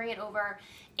pot, she'll bring it over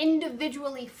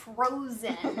individually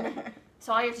frozen.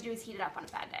 So all you have to do is heat it up on a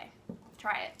bad day.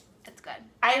 Try it. It's good.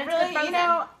 I really,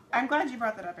 I'm glad you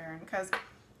brought that up, Erin, because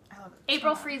I love it.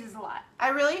 April freezes a lot. I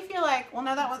really feel like, well,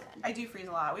 no, I do freeze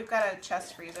a lot. We've got a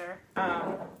chest freezer.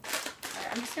 I'm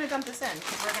just going to dump this in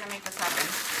because we're going to make this happen.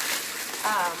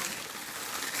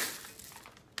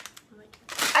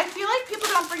 I feel like people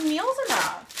don't bring meals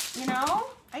enough, you know?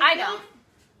 I don't.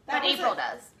 But April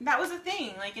does. That was a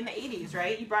thing, like in the 80s,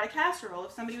 right? You brought a casserole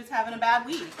if somebody was having a bad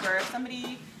week, or if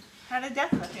somebody had a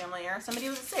death in the family, or somebody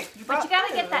was sick. But you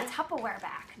gotta get that Tupperware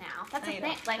back now. That's a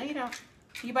thing. No, you don't.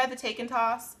 You buy the take and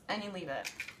toss, and you leave it.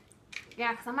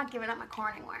 Yeah, because I'm not giving up my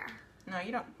Corningware. No,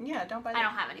 you don't. Yeah, don't buy that. I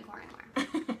don't have any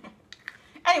Corningware.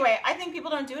 Anyway, I think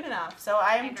people don't do it enough, so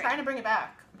I'm trying to bring it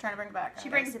back. She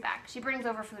brings it back. She brings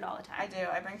over food all the time. I do.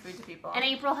 I bring food to people. And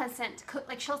April has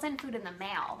she'll send food in the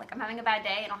mail. Like, I'm having a bad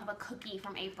day and I'll have a cookie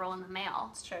from April in the mail.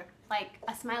 It's true. Like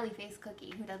a smiley face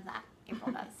cookie. Who does that?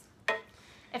 April does.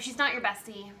 If she's not your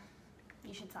bestie,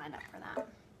 you should sign up for that.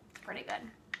 It's pretty good.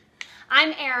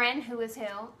 I'm Erin, who is who?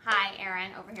 Hi, Erin,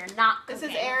 over here, not cooking.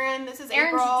 This is Erin. This is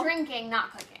Erin's April. Drinking,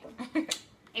 not cooking.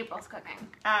 April's cooking.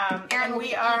 And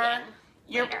we are.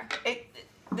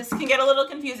 This can get a little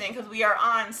confusing because we are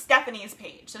on Stephanie's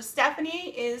page. So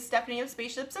Stephanie is Stephanie of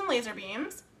Spaceships and Laser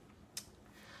Beams.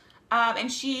 And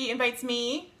she invites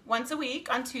me once a week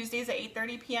on Tuesdays at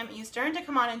 8:30 p.m. Eastern to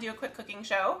come on and do a quick cooking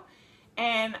show.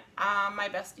 And my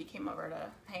bestie came over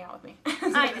to hang out with me.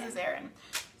 This is Erin.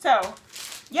 So,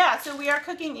 yeah, so we are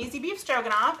cooking easy beef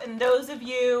stroganoff. And those of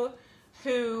you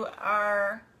who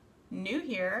are new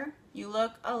here, you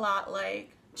look a lot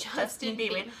like Justine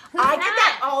Bateman. I get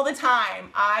that all the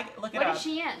time. Look it up. What is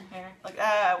she in? Here.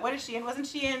 What is she in? Wasn't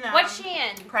she in? What's she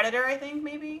in? Predator, I think,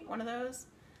 maybe one of those.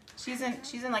 She's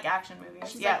in like action movies.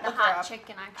 She's yeah, like the hot chick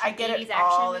in action. I get it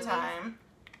all the time.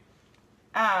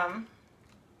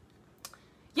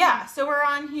 Yeah. So we're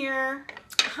on here.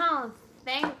 Oh,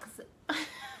 thanks.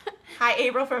 Hi,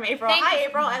 April from April. Thanks. Hi,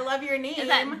 April. I love your name. Is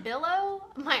that Billow?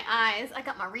 My eyes. I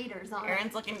got my readers on.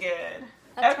 Erin's looking good.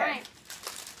 That's right.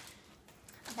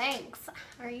 Thanks.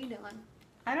 How are you doing?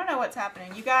 I don't know what's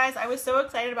happening. You guys, I was so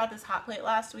excited about this hot plate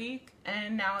last week,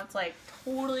 and now it's like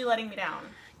totally letting me down.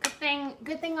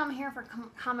 Good thing I'm here for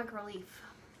comic relief.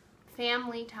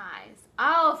 Family Ties.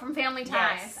 Oh, from Family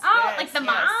Ties. Yes, oh, yes, like the yes,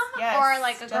 mom? yes. Or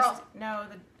like a girl? No,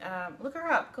 look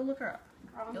her up. Go look her up.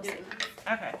 You'll see. see.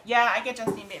 Okay. Yeah, I get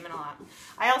Justine Bateman a lot.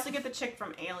 I also get the chick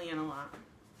from Alien a lot.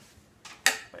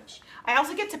 Which I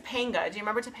also get Topanga. Do you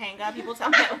remember Topanga? People tell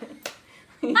me.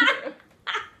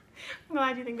 I'm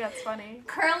glad you think that's funny.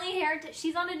 Curly hair.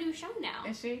 She's on a new show now.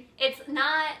 Is she? It's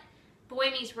not Boy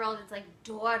Meets World, it's like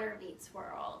Daughter Meets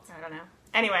World. I don't know.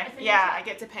 Anyway, yeah, I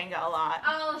get Topanga a lot.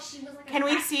 Oh, she was like Can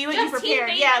we see what you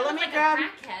prepared? Yeah, let me grab.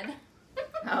 A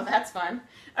Oh, that's fun.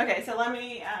 Okay, so let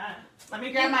me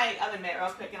grab my oven mitt real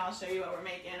quick and I'll show you what we're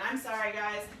making. I'm sorry,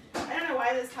 guys. I don't know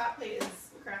why this hot plate is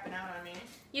crapping out on me.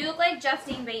 You look like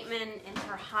Justine Bateman in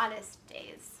her hottest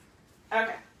days.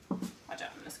 Okay. Watch out.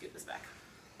 I'm going to scoot this back.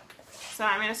 So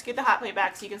I'm going to scoot the hot plate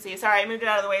back so you can see. Sorry, I moved it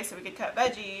out of the way so we could cut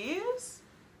veggies.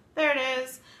 There it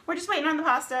is. We're just waiting on the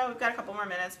pasta. We've got a couple more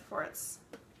minutes before it's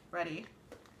ready.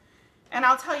 And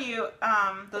I'll tell you,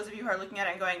 those of you who are looking at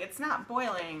it and going, it's not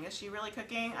boiling. Is she really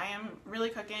cooking? I am really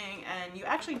cooking, and you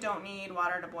actually don't need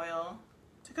water to boil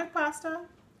to cook pasta.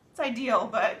 It's ideal,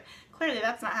 but clearly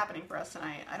that's not happening for us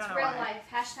tonight. I don't know why. Real life.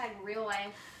 Hashtag real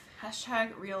life.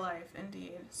 Hashtag real life,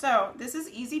 indeed. So this is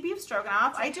easy beef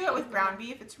stroganoff. I do it with ground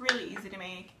beef. It's really easy to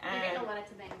make. And you get a lot of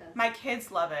Topanga. my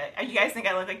kids love it. You guys think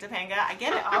I look like Topanga? I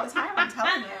get it all the time, I'm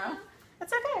telling you.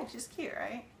 That's okay. She's cute,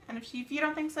 right? And if you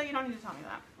don't think so, you don't need to tell me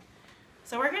that.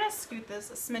 So we're going to scoot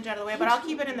this a smidge out of the way, but I'll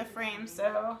keep it in the frame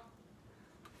so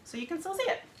you can still see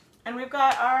it. And we've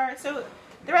got our, so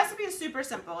the recipe is super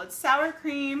simple. It's sour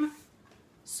cream,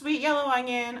 sweet yellow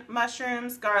onion,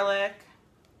 mushrooms, garlic,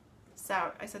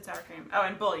 I said sour cream, oh,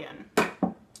 and bouillon.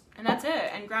 And that's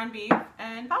it, and ground beef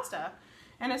and pasta.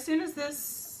 And as soon as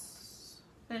this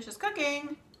finishes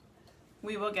cooking,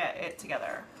 we will get it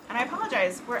together. And I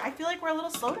apologize, I feel like we're a little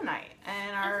slow tonight.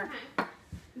 And our... Okay.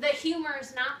 The humor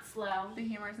is not slow. The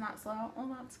humor is not slow?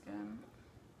 Well, that's good.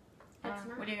 It's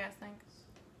not. What do you guys think?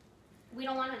 We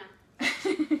don't want to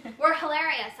know. We're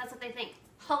hilarious. That's what they think.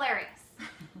 Hilarious.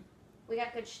 We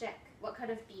got good shtick. What cut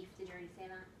of beef? Did you already say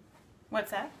that?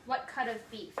 What's that? What cut of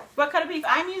beef? What cut of beef?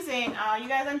 I'm using, you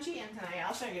guys, I'm cheating tonight.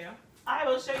 I'll show you. I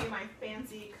will show you my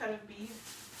fancy cut of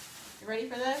beef. You ready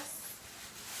for this?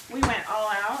 We went all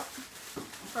out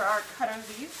for our cut of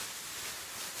beef.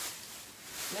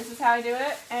 This is how I do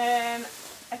it, and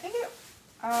I think it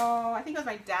was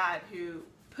my dad who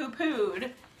poo-pooed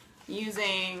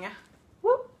using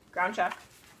ground chuck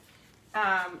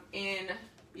in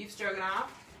beef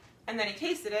stroganoff, and then he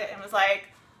tasted it and was like,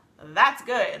 that's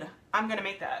good, I'm gonna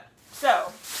make that.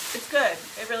 So it's good,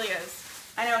 it really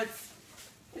is. I know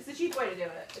it's the cheap way to do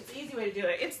it, it's the easy way to do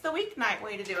it, it's the weeknight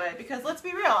way to do it, because let's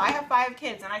be real, I have 5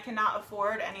 kids and I cannot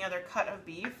afford any other cut of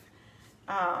beef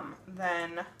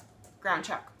than ground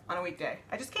chuck on a weekday.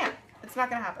 I just can't. It's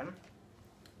not going to happen.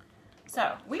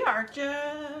 So we are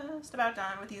just about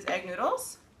done with these egg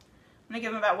noodles. I'm going to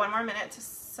give them about 1 more minute to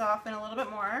soften a little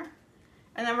bit more.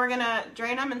 And then we're going to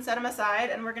drain them and set them aside,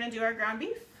 and we're going to do our ground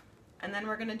beef. And then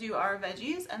we're going to do our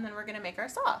veggies, and then we're going to make our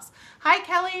sauce. Hi,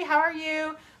 Kelly. How are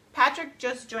you? Patrick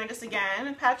just joined us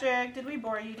again. Patrick, did we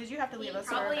bore you? Did you have to leave us?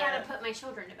 Probably had to put my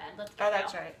children to bed. Let's go. Oh,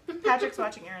 that's right. Patrick's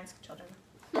watching Aaron's children.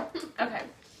 Okay.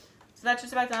 So that's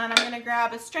just about done. I'm going to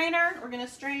grab a strainer. We're going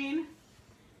to strain.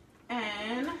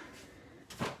 And,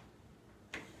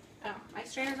 oh, my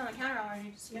strainer's on the counter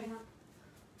already. Just getting up.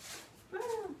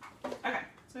 Woo. Okay,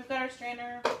 so we've got our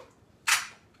strainer.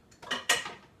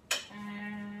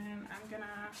 And I'm going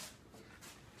to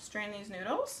strain these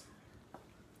noodles.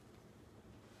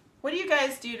 What do you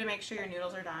guys do to make sure your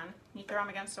noodles are done? You throw them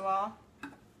against a wall?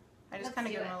 I just kind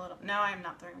of give them a little... No, I'm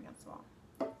not throwing them against the wall.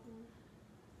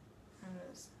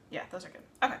 Yeah, those are good.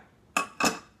 Okay.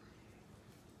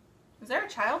 Is there a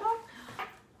child on?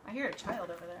 I hear a child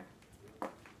over there.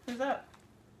 Who's up?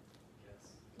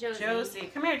 Josie.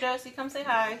 Josie. Come here, Josie. Come say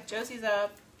hi. Josie's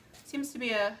up. Seems to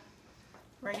be a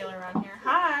regular around here.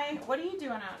 Hi. What are you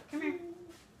doing up? Come here.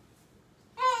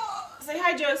 Oh, say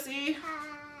hi, Josie.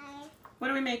 Hi. What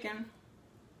are we making?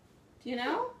 Do you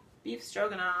know? Beef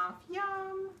stroganoff.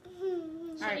 Yum.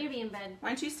 Should you be in bed? Why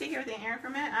don't you stay here with Aaron for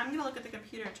a minute? I'm going to look at the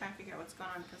computer and try and figure out what's going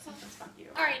on because something's funky.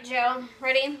 All right, Joe.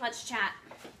 Ready? Let's chat.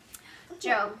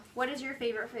 Joe, what is your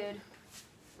favorite food?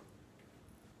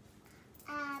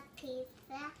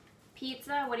 Pizza.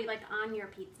 Pizza? What do you like on your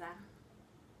pizza?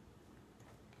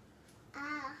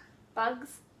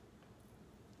 Bugs?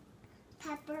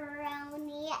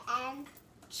 Pepperoni and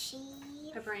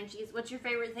cheese. Pepperoni and cheese. What's your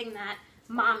favorite thing that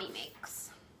Mommy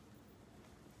makes?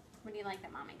 What do you like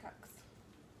that Mommy cooks?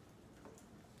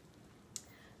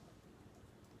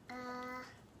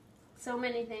 So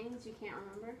many things you can't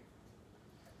remember.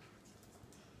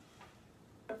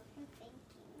 I'm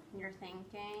thinking. You're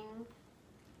thinking.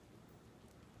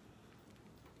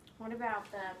 What about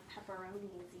the pepperoni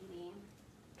ziti?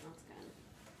 That's good.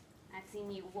 I've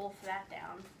seen you wolf that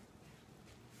down.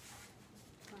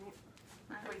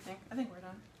 Right. What do you think? I think we're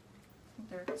done.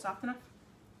 I think they're soft enough.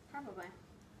 Probably.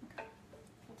 Okay.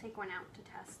 We'll take one out to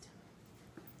test.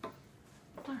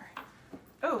 All right.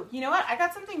 Oh, you know what? I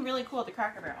got something really cool at the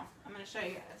Cracker Barrel. I'm going to show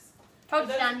you guys. Toast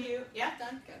done. Yeah,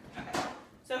 done? Good. Okay.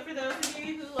 So for those of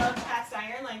you who love cast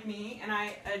iron like me, and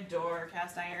I adore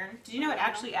cast iron, did you know it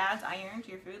actually adds iron to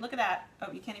your food? Look at that.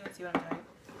 Oh, you can't even see what I'm doing.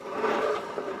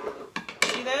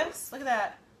 See this? Look at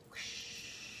that.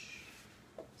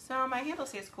 So my handle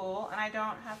stays cool, and I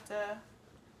don't have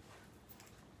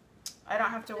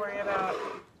to worry about...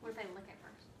 What if I lick it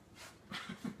first?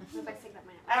 What if I stick up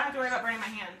my nose? I don't have to worry about burning my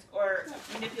hands or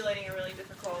manipulating a really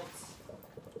difficult...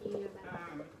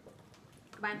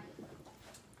 Goodbye.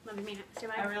 Love you, mean it. Stay A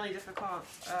by. really difficult...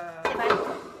 Stay by.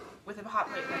 with a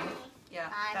hot plate thing. Yeah,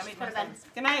 Bye. that made Go no to bed. sense.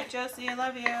 Good night, Josie. I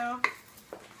love you.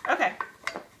 Okay.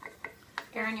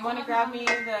 Erin, you want to grab me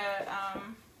the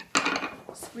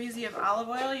squeezy of olive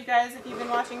oil? You guys, if you've been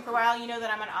watching for a while, you know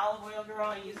that I'm an olive oil girl.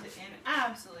 I use it in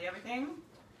absolutely everything.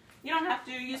 You don't have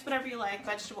to use whatever you like.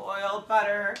 Vegetable oil,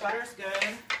 butter. Butter's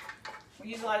good. We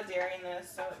use a lot of dairy in this,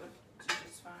 so it would do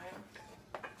just fine.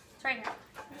 It's right here.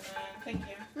 And then, thank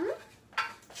you. Mm-hmm.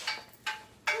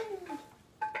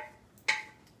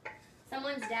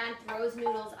 Someone's dad throws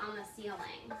noodles on the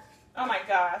ceiling. Oh my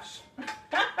gosh.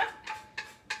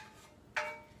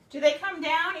 Do they come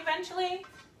down eventually?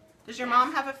 Does your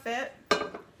mom have a fit?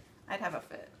 I'd have a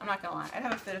fit. I'm not gonna lie. I'd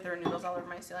have a fit if there were noodles all over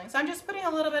my ceiling. So I'm just putting a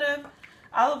little bit of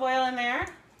olive oil in there.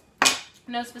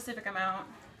 No specific amount.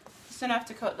 Just enough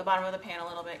to coat the bottom of the pan a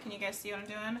little bit. Can you guys see what I'm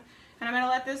doing? And I'm gonna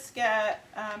let this get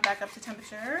back up to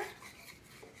temperature.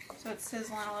 So it's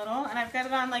sizzling a little. And I've got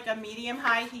it on like a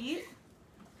medium-high heat.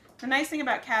 The nice thing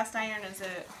about cast iron is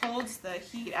it holds the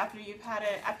heat after you've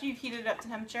heated it up to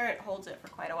temperature. It holds it for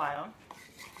quite a while.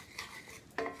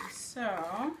 So,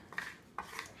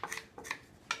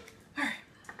 alright.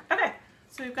 Okay,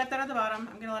 so we've got that at the bottom.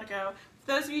 I'm gonna let it go.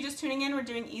 For those of you just tuning in, we're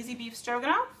doing easy beef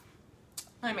stroganoff.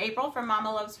 I'm April from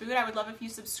Mama Loves Food. I would love if you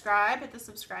subscribe. Hit the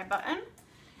subscribe button.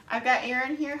 I've got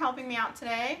Erin here helping me out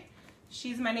today.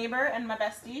 She's my neighbor and my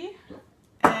bestie.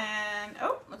 And,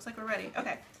 oh, looks like we're ready.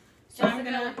 Okay. So I'm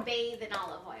gonna bathe in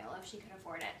olive oil if she could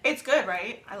afford it. It's good,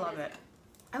 right? I love it.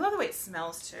 I love the way it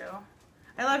smells too.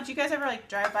 Do you guys ever like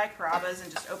drive by Carrabba's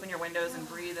and just open your windows and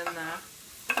breathe in the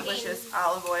delicious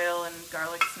olive oil and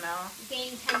garlic smell?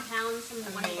 Gain 10 pounds from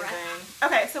the one breath.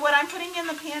 Okay, so what I'm putting in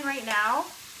the pan right now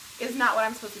is not what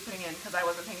I'm supposed to be putting in because I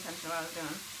wasn't paying attention to what I was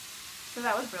doing. So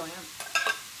that was brilliant.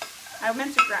 I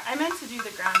meant to do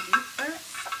the ground beef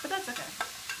first, but that's okay.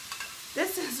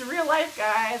 This is real life,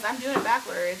 guys. I'm doing it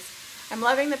backwards. I'm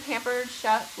loving the Pampered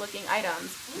Chef looking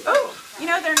items. Oh,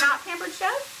 you know, they're not Pampered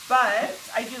Chef, but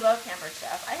I do love Pampered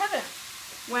Chef. I haven't,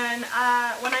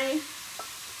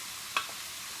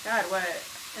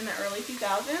 in the early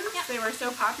 2000s, yep. They were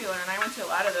so popular, and I went to a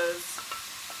lot of those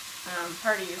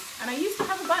parties. And I used to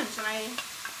have a bunch, and I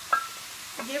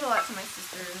gave a lot to my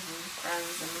sisters and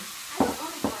friends. And I don't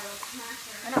own a garlic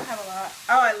smasher. I don't have a lot.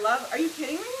 Oh, are you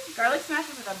kidding me? Garlic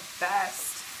smashers are the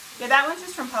best. Yeah, that one's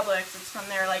just from Publix. It's from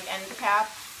their like end cap.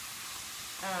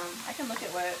 I can look at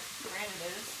what brand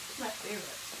it is. It's my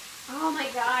favorite. Oh my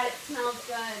god, it smells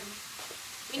good.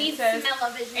 We need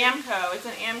smell-o-vision. Amco. It's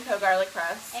an Amco garlic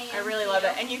press. I really love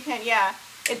it. And you can, yeah.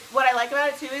 What I like about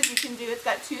it too is it's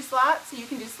got 2 slots, so you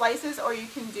can do slices or you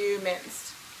can do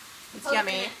minced. It's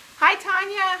yummy. Hi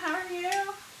Tanya, how are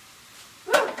you?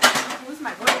 Woo, I lose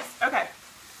my voice. Okay,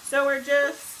 so we're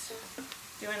just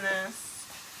doing this.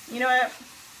 You know what?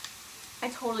 I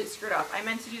totally screwed up. I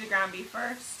meant to do the ground beef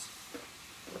first.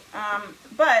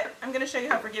 But I'm going to show you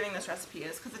how forgiving this recipe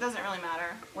is because it doesn't really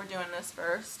matter. We're doing this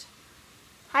first.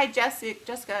 Hi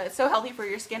Jessica. It's so healthy for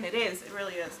your skin. It is. It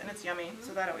really is. And it's yummy.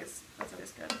 So that's always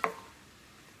good.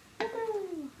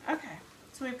 Okay.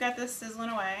 So we've got this sizzling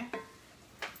away.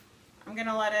 I'm going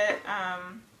to let it,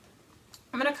 I'm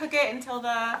going to cook it until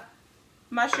the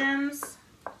mushrooms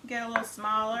get a little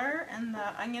smaller and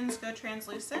the onions go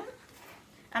translucent.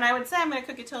 And I would say I'm going to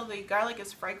cook it till the garlic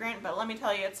is fragrant, but let me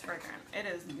tell you, it's fragrant. It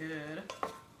is good.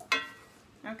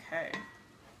 Okay.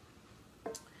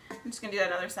 I'm just going to do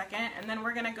that another second, and then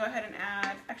we're going to go ahead and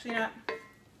add, actually not,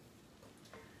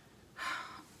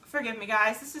 forgive me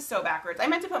guys, this is so backwards. I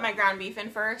meant to put my ground beef in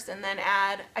first and then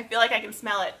add, I feel like I can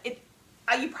smell it.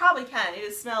 You probably can.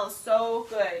 It smells so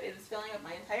good. It is filling up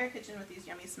my entire kitchen with these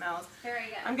yummy smells. Very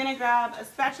good. I'm going to grab a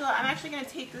spatula. I'm actually going to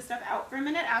take this stuff out for a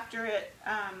minute after it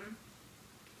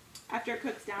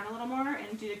cooks down a little more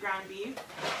and do the ground beef.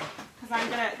 Because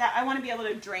I want to be able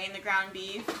to drain the ground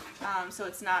beef so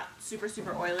it's not super,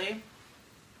 super oily.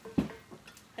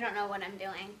 I don't know what I'm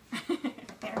doing.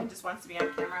 Erin just wants to be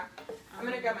on camera. I'm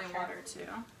going to grab my water too.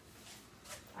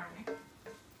 Alright.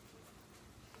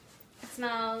 It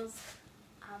smells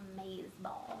amazing.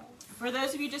 For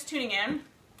those of you just tuning in,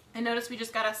 I noticed we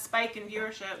just got a spike in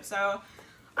viewership. So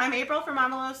I'm April from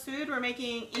Mama Loves Food. We're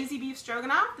making easy beef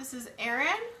stroganoff. This is Erin.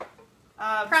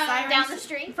 From down the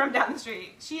street. From down the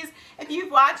street. If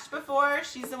you've watched before,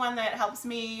 she's the one that helps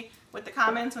me with the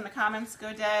comments when the comments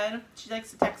go dead. She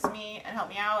likes to text me and help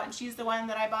me out, and she's the one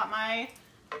that I bought my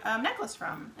necklace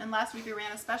from. And last week we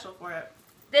ran a special for it.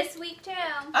 This week too.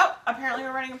 Oh, apparently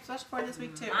we're running a special for it this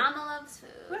week too. Mama Loves Food.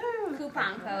 Woo.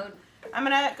 Coupon code. I'm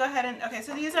gonna go ahead and, okay,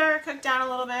 so these are cooked down a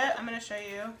little bit. I'm gonna show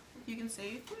you, if you can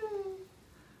see.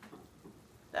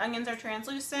 The onions are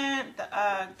translucent,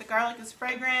 the garlic is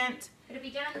fragrant. Could it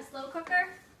be done in the slow cooker?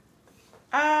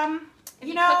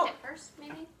 You know, cooked it first,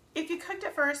 maybe? if you cooked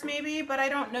it first, maybe, but I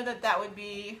don't know that that would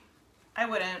be, I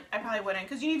probably wouldn't,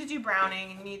 because you need to do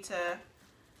browning, and you need to,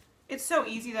 it's so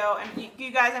easy though, and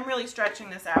you guys, I'm really stretching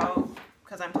this out,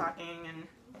 because I'm talking, and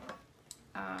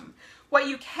what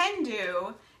you can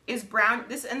do is brown,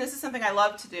 this is something I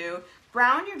love to do,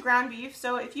 brown your ground beef.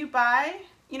 So if you buy,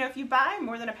 if you buy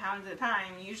more than a pound at a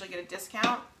time, you usually get a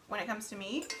discount when it comes to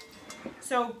meat.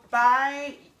 So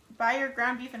buy your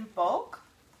ground beef in bulk,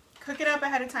 cook it up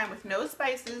ahead of time with no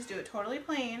spices, do it totally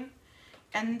plain,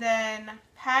 and then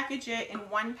package it in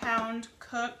 1 pound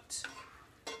cooked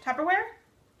Tupperware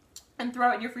and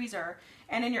throw it in your freezer.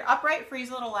 And in your upright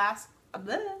freezer, it'll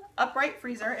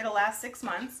last 6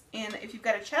 months. And if you've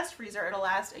got a chest freezer, it'll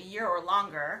last a year or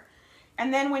longer.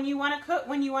 And then when you want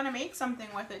to make something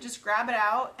with it, just grab it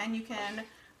out, and you can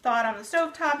thaw it on the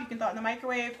stovetop, you can thaw it in the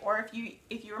microwave, or if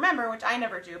you remember, which I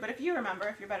never do, but if you remember,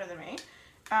 if you're better than me,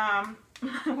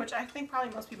 which I think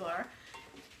probably most people are,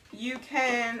 you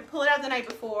can pull it out the night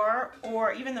before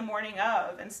or even the morning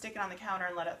of and stick it on the counter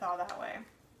and let it thaw that way.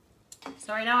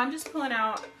 So right now I'm just pulling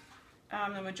out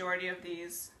the majority of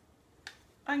these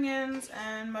onions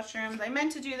and mushrooms. I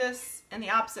meant to do this in the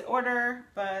opposite order,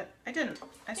 but I didn't.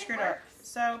 I screwed up.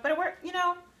 So, but it worked,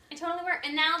 It totally worked.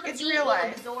 And now the It's meat real will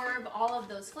life. absorb all of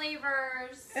those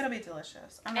flavors. It'll be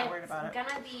delicious. I'm not worried about it.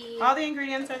 It's gonna be... All the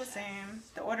ingredients are the same.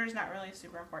 The order's not really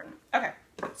super important. Okay,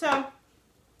 so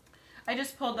I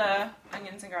just pulled the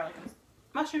onions and garlic and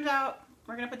mushrooms out.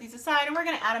 We're going to put these aside, and we're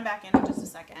going to add them back in just a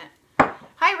second.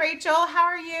 Hi, Rachel. How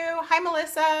are you? Hi,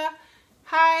 Melissa.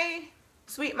 Hi,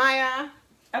 Sweet Maya.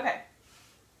 Okay,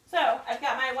 so I've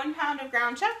got my 1 pound of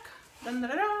ground chuck. Dun, dun,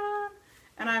 dun, dun,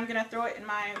 and I'm going to throw it in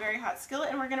my very hot skillet,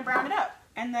 and we're going to brown it up.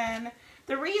 And then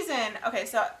the reason, okay,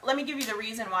 so let me give you the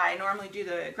reason why I normally do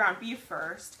the ground beef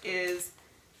first is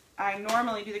I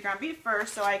normally do the ground beef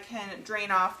first so I can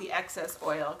drain off the excess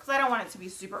oil, because I don't want it to be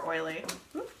super oily.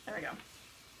 Oop, there we go.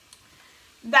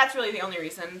 That's really the only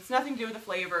reason. It's nothing to do with the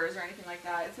flavors or anything like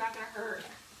that. It's not going to hurt.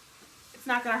 It's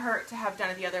not going to hurt to have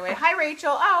done it the other way. Hi,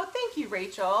 Rachel. Oh, thank you,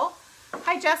 Rachel.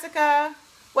 Hi, Jessica.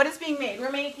 What is being made?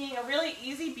 We're making a really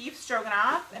easy beef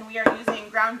stroganoff, and we are using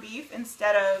ground beef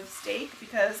instead of steak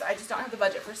because I just don't have the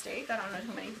budget for steak. I don't know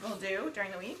too many people do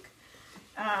during the week.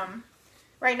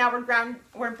 Right now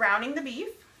we're browning the beef.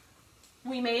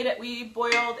 We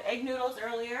boiled egg noodles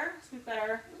earlier. So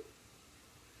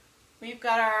we've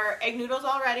got our egg noodles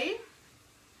all ready.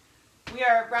 We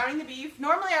are browning the beef.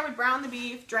 Normally I would brown the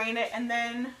beef, drain it, and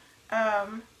then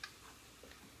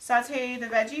saute the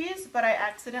veggies, but I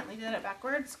accidentally did it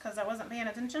backwards because I wasn't paying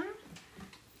attention.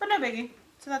 But no biggie.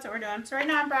 So that's what we're doing. So right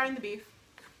now I'm browning the beef.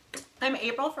 I'm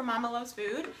April from Mama Loves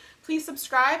Food. Please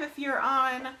subscribe if you're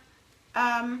on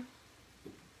an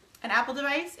Apple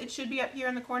device. It should be up here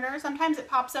in the corner. Sometimes it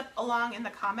pops up along in the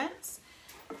comments.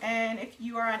 And if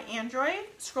you are on Android,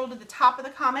 scroll to the top of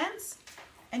the comments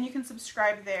and you can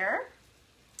subscribe there.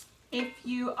 If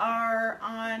you are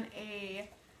on a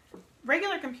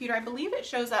regular computer, I believe it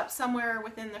shows up somewhere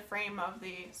within the frame of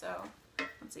the, so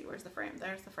let's see, where's the frame?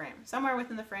 There's the frame. Somewhere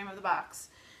within the frame of the box.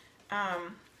 I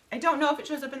don't know if it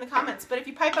shows up in the comments, but if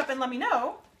you pipe up and let me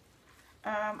know,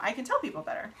 I can tell people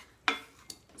better.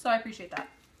 So I appreciate that.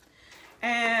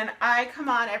 And I come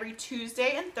on every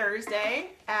Tuesday and Thursday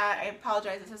I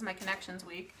apologize, this is my connections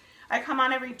week. I come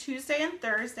on every Tuesday and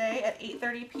Thursday at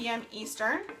 8:30 p.m.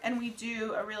 Eastern, and we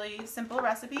do a really simple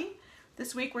recipe.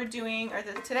 This week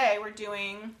today we're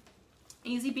doing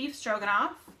easy beef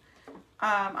stroganoff.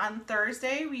 On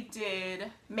Thursday we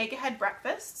did make-ahead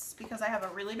breakfasts because I have a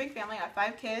really big family. I have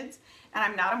 5 kids, and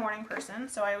I'm not a morning person,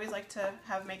 so I always like to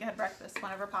have make-ahead breakfast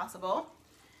whenever possible.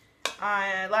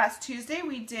 Last Tuesday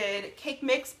we did cake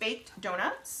mix baked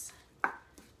donuts.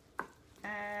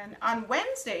 And on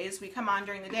Wednesdays we come on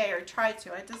during the day, or try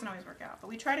to. It doesn't always work out, but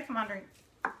we try to come on during...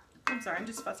 I'm sorry, I'm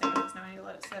just fussing with this now. I need to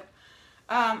let it sit.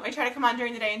 I try to come on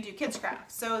during the day and do kids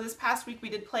crafts. So this past week we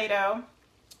did Play-Doh.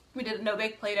 We did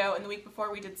no-bake Play-Doh, and the week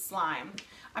before we did slime.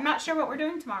 I'm not sure what we're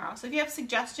doing tomorrow, so if you have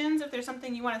suggestions, if there's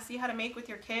something you want to see how to make with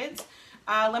your kids,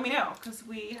 let me know, because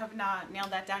we have not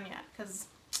nailed that down yet, because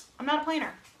I'm not a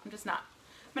planner. I'm just not.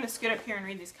 I'm going to scoot up here and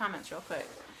read these comments real quick.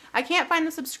 I can't find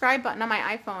the subscribe button on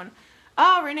my iPhone.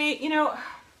 Oh, Renee, you know...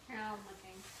 Here, I'm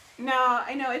looking. No,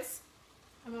 I know it's...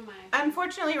 I'm on my...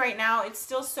 Unfortunately, right now, it's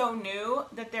still so new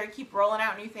that they keep rolling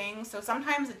out new things, so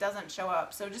sometimes it doesn't show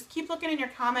up. So just keep looking in your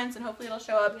comments, and hopefully it'll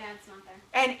show up. Yeah, it's not there.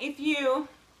 And if you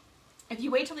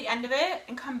wait till the end of it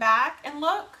and come back and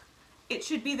look, it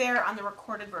should be there on the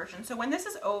recorded version. So when this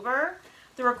is over,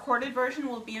 the recorded version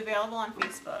will be available on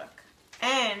Facebook.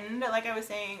 And like I was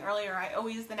saying earlier, I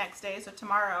always the next day, so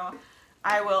tomorrow,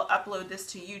 I will upload this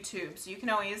to YouTube. So you can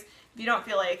always, if you don't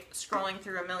feel like scrolling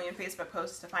through a million Facebook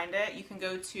posts to find it, you can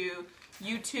go to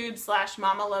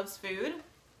YouTube/Mama Loves Food,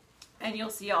 and you'll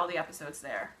see all the episodes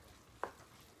there.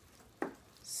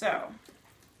 So,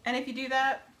 and if you do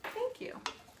that, thank you.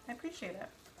 I appreciate it.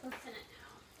 What's in it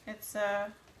now? It's,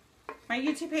 my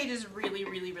YouTube page is really,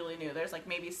 really, really new. There's like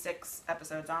maybe 6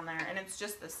 episodes on there, and it's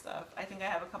just this stuff. I think I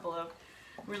have a couple of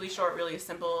really short, really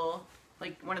simple,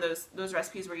 like one of those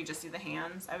recipes where you just do the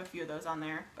hands. I have a few of those on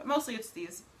there, but mostly it's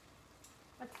these.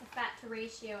 What's the fat to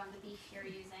ratio on the beef you're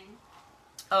using?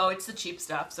 Oh, it's the cheap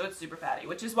stuff, so it's super fatty,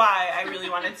 which is why I really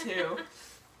wanted to,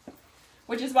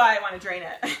 which is why I want to drain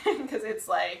it, because it's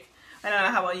like, I don't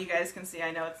know how well you guys can see. I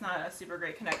know it's not a super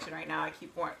great connection right now.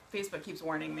 Facebook keeps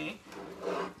warning me.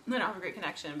 I don't have a great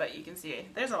connection, but you can see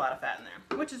there's a lot of fat in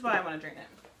there, which is why I want to drain it.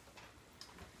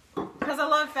 Because I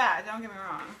love fat, don't get me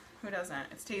wrong. Who doesn't?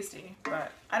 It's tasty,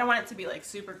 but I don't want it to be like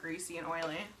super greasy and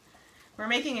oily. We're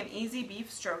making an easy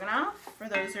beef stroganoff for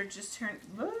those who are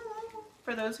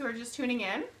just tuning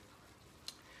in.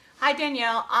 Hi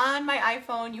Danielle, on my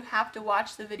iPhone you have to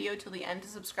watch the video till the end to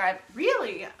subscribe.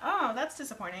 Really? Oh, that's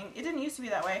disappointing. It didn't used to be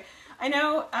that way. I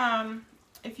know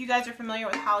if you guys are familiar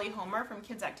with Holly Homer from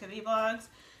Kids Activity Vlogs,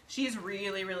 she's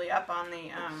really, really up on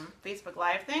the Facebook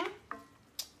Live thing.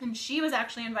 And she was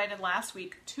actually invited last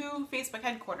week to Facebook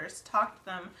headquarters to talk to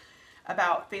them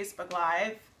about Facebook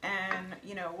Live and,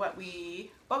 you know, what we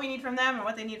need from them and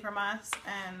what they need from us.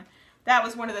 And that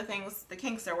was one of the things, the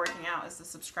kinks they're working out, is the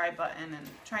subscribe button and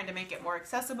trying to make it more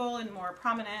accessible and more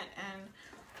prominent. And,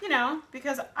 you know,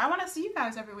 because I want to see you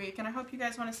guys every week, and I hope you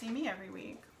guys want to see me every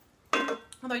week.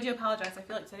 Although I do apologize, I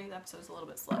feel like today's episode is a little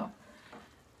bit slow.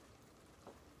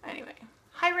 Anyway.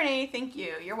 Hi Renee, thank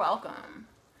you. You're welcome.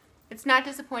 It's not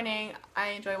disappointing. I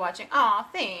enjoy watching. Aw,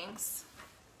 thanks.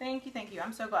 Thank you.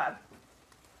 I'm so glad.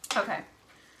 Okay.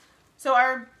 So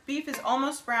our beef is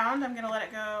almost browned. I'm going to let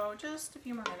it go just a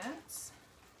few more minutes.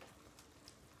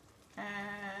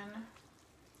 And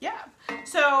yeah.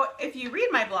 So if you read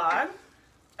my blog,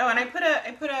 oh, and I put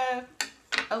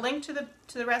a link to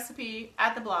the recipe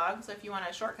at the blog. So if you want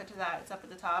a shortcut to that, it's up at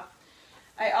the top.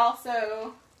 I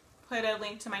also put a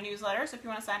link to my newsletter. So if you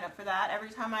want to sign up for that, every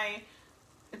time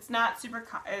it's not super,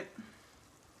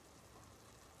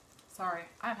 sorry,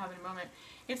 I'm having a moment.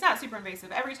 It's not super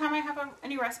invasive. Every time I have a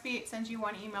new recipe, it sends you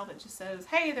one email that just says,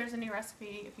 hey, there's a new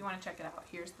recipe. If you want to check it out,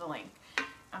 here's the link.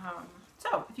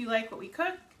 So if you like what we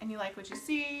cook and you like what you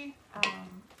see,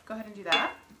 go ahead and do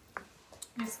that.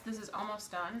 This is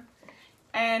almost done.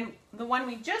 And the one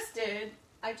we just did,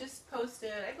 I just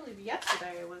posted, I believe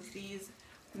yesterday, was these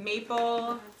maple,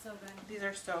 Oh, that's so good. these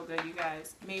are so good, you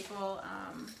guys. Maple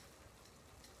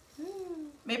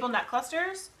nut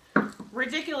clusters.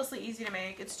 Ridiculously easy to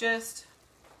make. It's just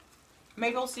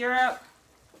maple syrup,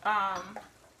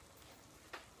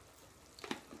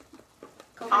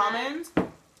 almonds.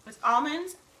 It's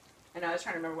almonds. And I was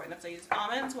trying to remember what nuts I used.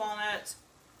 Almonds, walnuts,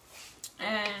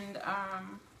 and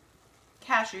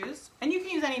cashews. And you can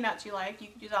use any nuts you like. You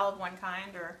could use all of one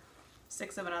kind or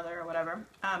 6 of another or whatever.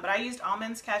 But I used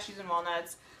almonds, cashews, and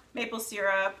walnuts, maple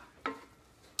syrup,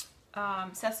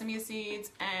 sesame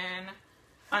seeds, and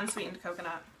unsweetened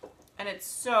coconut. And it's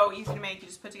so easy to make. You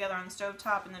just put together on the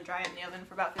stovetop and then dry it in the oven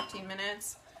for about 15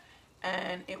 minutes.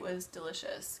 And it was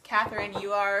delicious. Catherine,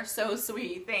 you are so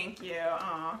sweet. Thank you.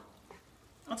 Aw.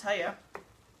 I'll tell you.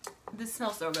 This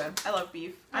smells so good. I love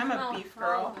beef. I'm a beef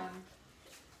girl.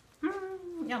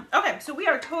 Yum. Okay, so we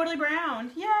are totally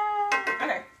browned. Yay!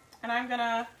 Okay, and I'm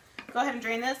gonna go ahead and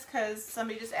drain this because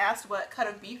somebody just asked what cut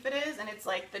of beef it is, and it's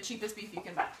like the cheapest beef you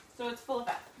can buy. So it's full of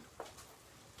fat.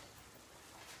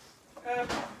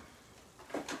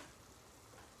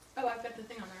 Oh, I've got the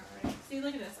thing on there already. See,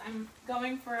 look at this. I'm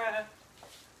going for a...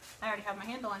 I already have my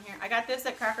handle on here. I got this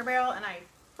at Cracker Barrel, and I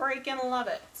freaking love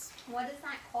it. What is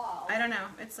that called? I don't know.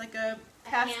 It's like a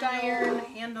cast iron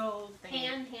handle thing.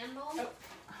 Hand handle? Oh,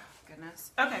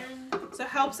 goodness. Okay. So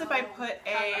helps if I put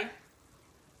a...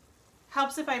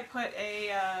 Helps if I put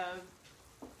a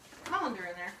colander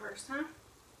in there first, huh?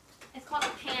 It's called a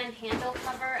pan handle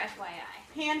cover,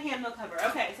 FYI. Pan handle cover.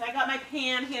 Okay, so I got my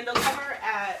pan handle cover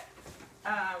at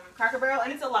Cracker Barrel,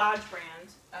 and it's a Lodge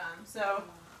brand. So,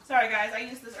 sorry guys, I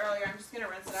used this earlier. I'm just gonna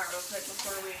rinse it out real quick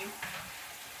before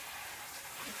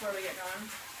we get going.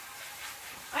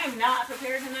 I am not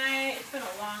prepared tonight. It's been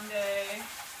a long day.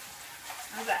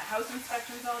 I was at house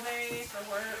inspections all day for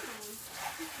work.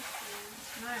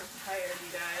 And I'm tired,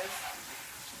 you guys.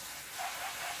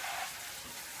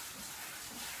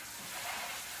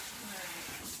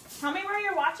 Tell me where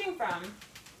you're watching from.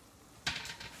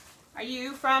 Are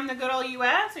you from the good old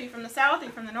U.S.? Are you from the South? Are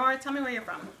you from the North? Tell me where you're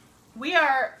from. We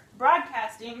are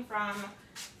broadcasting from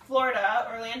Florida,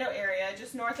 Orlando area,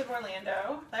 just north of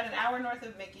Orlando, about an hour north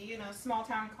of Mickey, in a small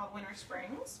town called Winter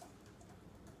Springs.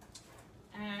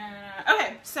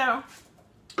 Okay, so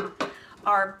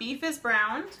our beef is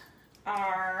browned.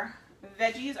 Our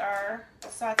veggies are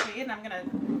sauteed, and I'm going to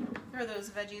throw those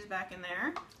veggies back in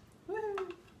there.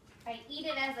 Woo! I eat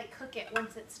it as I cook it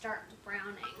once it starts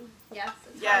browning. Yes,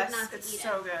 it's yes, hard not to it's eat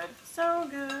so it. good. So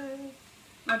good.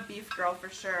 I'm a beef girl for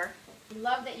sure.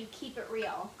 Love that you keep it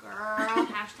real. Girl,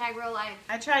 hashtag real life.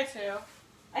 I try to.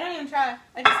 I don't even try.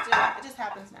 I just do it. It just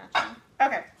happens naturally.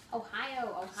 Okay.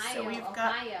 Ohio. So we've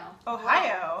got Ohio.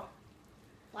 Ohio.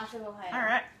 Lots of Ohio. All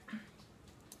right.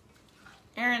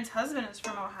 Aaron's husband is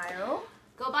from Ohio.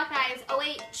 Go Buckeyes.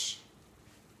 OH.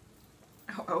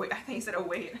 Oh, I think he said, oh,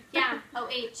 wait. Yeah,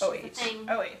 OH. OH. The thing.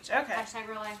 OH. Okay. Hashtag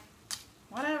real life.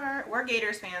 Whatever. We're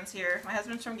Gators fans here. My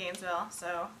husband's from Gainesville,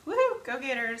 so woohoo, go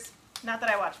Gators. Not that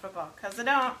I watch football, because I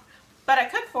don't, but I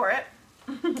cook for it.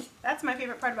 That's my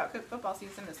favorite part about football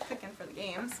season is cooking for the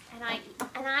games. And I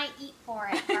eat for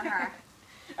it for her.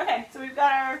 Okay, so we've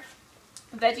got our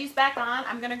veggies back on.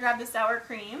 I'm going to grab the sour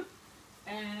cream,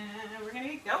 and we're going to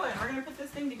get going. We're going to put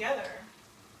this thing together.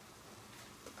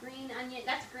 Green onion.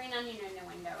 That's green onion in the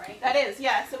window, right? That is,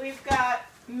 yeah. So we've got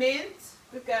mint.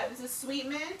 This is sweet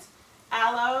mint,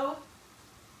 aloe,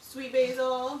 sweet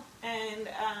basil, and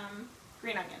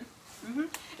green onion.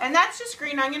 And that's just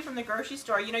green onion from the grocery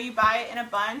store. You know, you buy it in a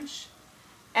bunch,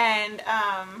 and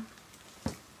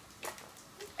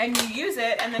you use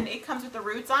it, and then it comes with the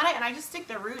roots on it, and I just stick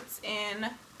the roots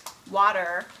in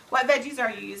water. What veggies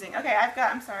are you using? Okay,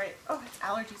 I'm sorry. Oh, it's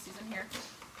allergy season here.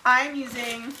 I'm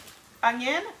using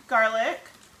onion, garlic,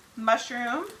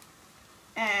 mushroom,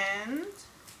 and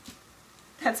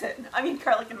that's it. Onion,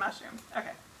 garlic, and mushroom.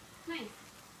 Okay. Nice.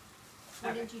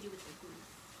 What did you do with the grease?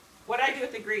 What did I do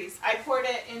with the grease? I poured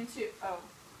it into, oh,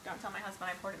 don't tell my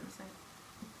husband I poured it in the sink.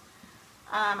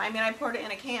 I poured it in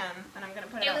a can, and I'm going to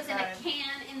put it outside. It was in a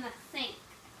can in the sink.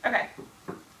 Okay.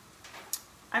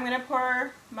 I'm going to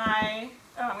pour my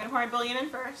bouillon in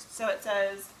first. So it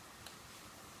says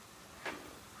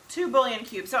 2 bouillon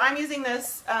cubes. So I'm using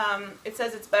this, it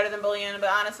says it's better than bouillon,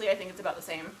 but honestly I think it's about the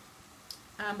same.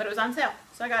 But it was on sale,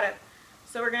 so I got it.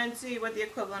 So we're going to see what the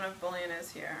equivalent of bouillon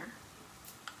is here.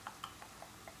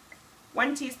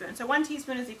 1 teaspoon. So 1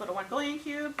 teaspoon is equal to 1 bouillon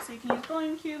cube. So you can use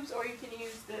bouillon cubes, or you can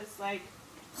use this like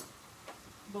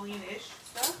bouillon-ish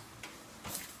stuff.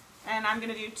 And I'm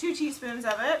going to do 2 teaspoons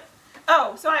of it.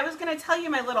 Oh, so I was going to tell you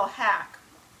my little hack.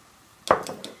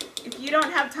 If you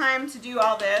don't have time to do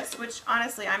all this, which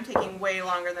honestly I'm taking way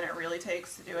longer than it really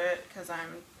takes to do it because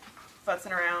I'm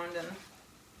futzing around and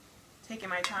taking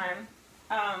my time,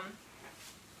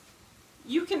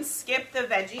 you can skip the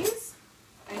veggies,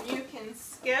 and you can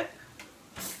skip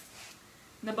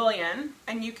the bouillon,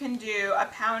 and you can do a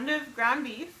pound of ground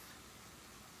beef,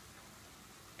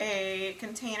 a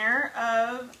container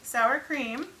of sour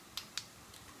cream,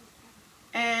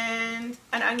 and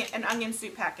an onion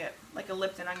soup packet, like a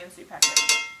Lipton onion soup packet.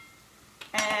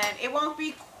 And it won't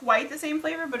be quite the same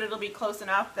flavor, but it'll be close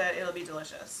enough that it'll be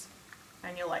delicious.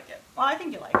 And you'll like it. Well, I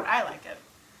think you'll like it. I like it.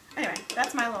 Anyway,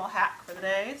 that's my little hack for the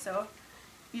day. So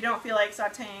if you don't feel like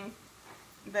sauteing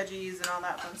veggies and all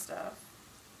that fun stuff,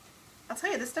 I'll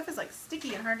tell you, this stuff is like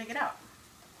sticky and hard to get out.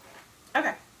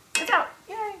 Okay, it's out.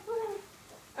 Yay! Woo.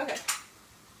 Okay. So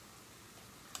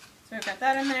we've got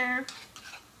that in there.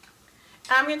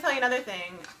 I'm going to tell you another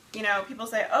thing. You know, people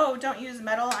say, oh, don't use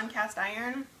metal on cast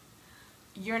iron.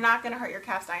 You're not going to hurt your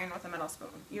cast iron with a metal spoon.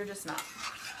 You're just not.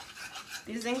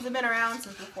 These things have been around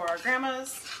since before our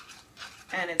grandmas,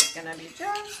 and it's going to be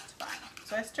just fine.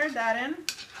 So I stirred that in,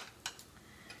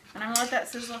 and I'm going to let that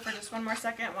sizzle for just 1 more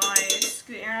second while I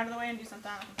scoot Aaron out of the way and do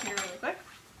something on the computer really quick.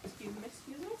 Excuse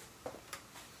me.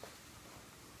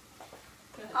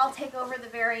 I'll take over the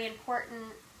very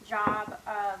important job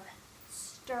of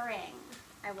stirring.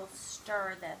 I will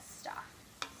stir this stuff.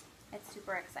 It's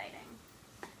super exciting.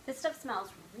 This stuff smells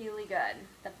really good.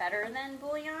 The better than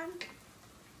bouillon.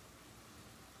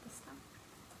 This stuff.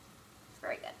 It's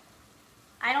very good.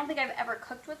 I don't think I've ever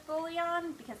cooked with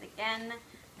bouillon because, again,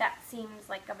 that seems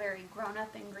like a very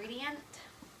grown-up ingredient.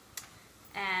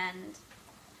 And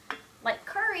like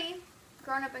curry,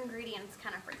 grown-up ingredients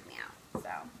kind of freak me out. So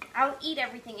I'll eat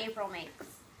everything April makes,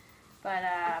 but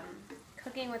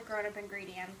cooking with grown-up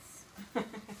ingredients,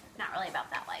 not really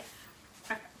about that life.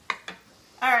 Okay.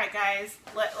 All right, guys,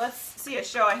 let's see a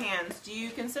show of hands. Do you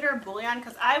consider bouillon,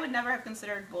 because I would never have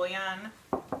considered bouillon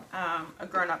a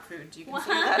grown-up food. Do you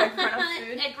consider that a grown-up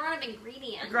food? A grown-up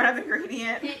ingredient. A grown-up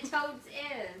ingredient? It totes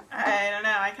is. I don't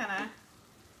know. I kind of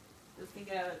just think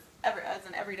of it as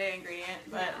an everyday ingredient.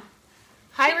 But Yeah.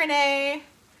 Hi, Renee.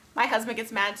 My husband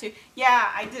gets mad too.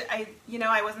 Yeah, I did.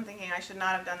 I wasn't thinking. I should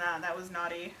not have done that. That was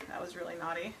naughty. That was really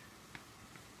naughty.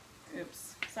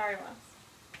 Oops. Sorry,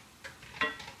 Wes.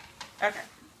 Okay.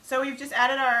 So we've just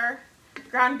added our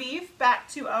ground beef back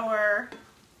to our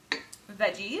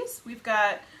veggies. We've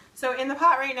got, so in the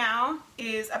pot right now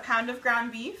is a pound of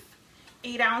ground beef,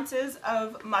 8 ounces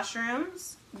of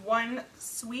mushrooms, 1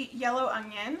 sweet yellow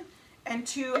onion, and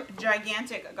 2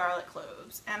 gigantic garlic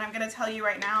cloves. And I'm going to tell you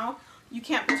right now, you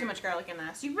can't put too much garlic in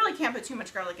this. You really can't put too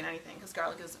much garlic in anything because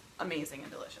garlic is amazing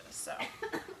and delicious. So,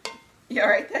 you all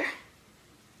right there?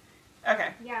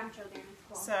 Okay. Yeah, I'm choking. It's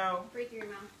cool. So, Breathe through your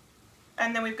mouth.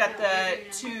 and then we've got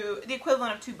the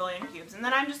equivalent of 2 bouillon cubes. And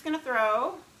then I'm just going to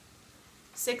throw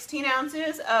 16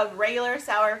 ounces of regular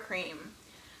sour cream.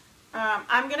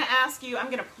 I'm going to ask you, I'm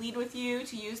going to plead with you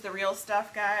to use the real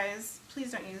stuff, guys.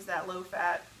 Please don't use that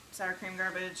low-fat sour cream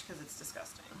garbage because it's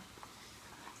disgusting.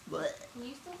 Blech. Can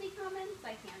you still see comments?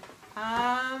 I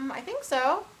can't. I think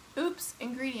so. Oops,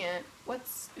 ingredient.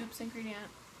 What's oops ingredient?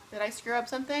 Did I screw up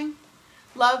something?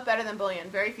 Love better than bouillon.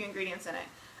 Very few ingredients in it.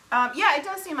 Yeah, it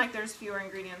does seem like there's fewer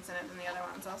ingredients in it than the other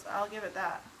ones. I'll give it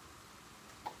that.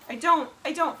 I don't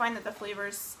find that the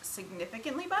flavor's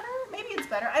significantly better. Maybe it's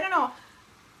better. I don't know.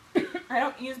 I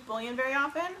don't use bouillon very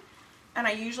often, and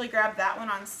I usually grab that one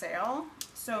on sale.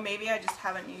 So maybe I just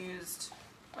haven't used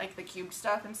like the cubed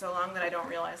stuff in so long that I don't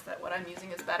realize that what I'm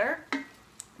using is better.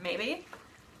 Maybe.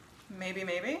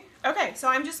 Okay, so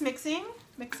I'm just mixing.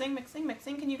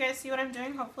 Can you guys see what I'm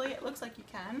doing? Hopefully it looks like you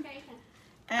can. Okay.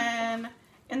 And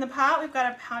in the pot, we've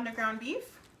got a pound of ground beef.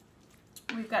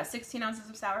 We've got 16 ounces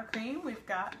of sour cream. We've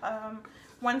got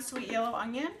 1 sweet yellow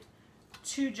onion,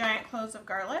 2 giant cloves of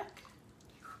garlic,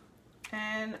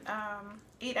 and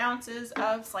 8 ounces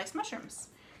of sliced mushrooms.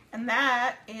 And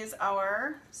that is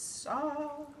our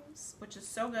sauce, which is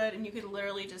so good, and you could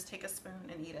literally just take a spoon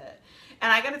and eat it. And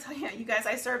I gotta tell you, you guys,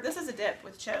 I serve this as a dip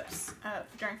with chips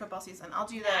during football season. I'll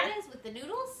do That is with the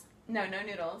noodles? No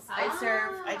noodles.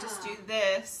 Ah. I just do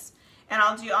this, and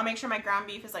I'll make sure my ground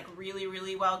beef is like really,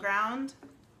 really well ground.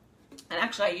 And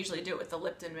actually, I usually do it with the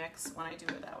Lipton mix when I do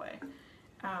it that way.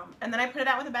 And then I put it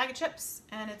out with a bag of chips,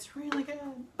 and it's really good.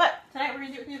 But tonight we're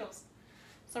gonna do it with noodles.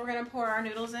 So we're gonna pour our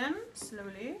noodles in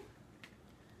slowly.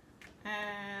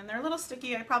 And they're a little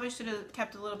sticky. I probably should have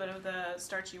kept a little bit of the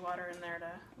starchy water in there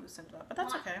to loosen it up, but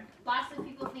that's okay. Lots of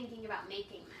people thinking about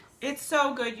making this. It's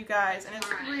so good, you guys, and it's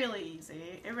really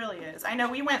easy. It really is. I know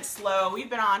we went slow. We've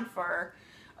been on for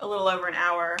a little over an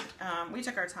hour. We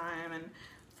took our time, and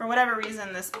for whatever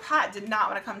reason, this pot did not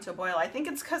want to come to a boil. I think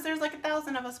it's because there's like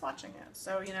 1,000 of us watching it.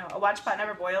 So, you know, a watch pot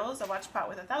never boils. A watch pot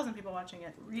with 1,000 people watching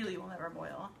it really will never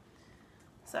boil.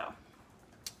 So,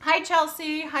 hi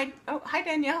Chelsea. Hi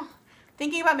Danielle.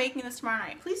 Thinking about making this tomorrow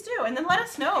night. Please do. And then let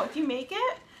us know. If you make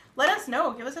it, let us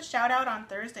know. Give us a shout out on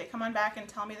Thursday. Come on back and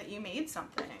tell me that you made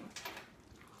something.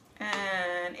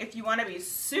 And if you want to be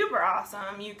super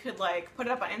awesome, you could like put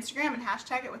it up on Instagram and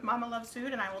hashtag it with Mama Loves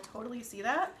Food, and I will totally see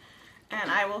that. And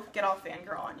I will get all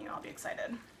fangirl on you. I'll be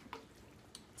excited.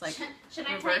 It's like should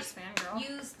I reverse fangirl.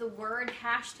 Use the word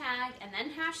hashtag and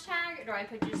then hashtag, or do I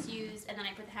put just use and then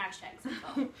I put the hashtag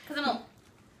symbol? Because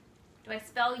do I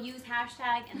spell use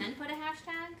hashtag and then put a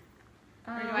hashtag?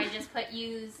 Or do I just put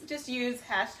use? Just use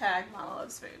hashtag Mama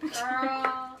Loves Food. Girl,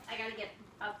 I gotta get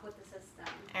up with the system.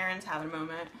 Erin's having a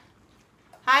moment.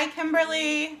 Hi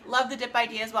Kimberly. Love the dip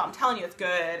idea as well. I'm telling you, it's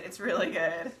good. It's really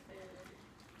good.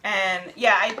 And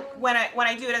yeah, when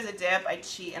I do it as a dip, I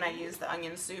cheat and I use the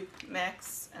onion soup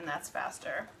mix, and that's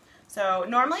faster. So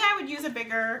normally I would use a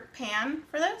bigger pan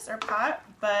for this, or pot,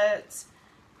 but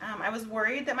I was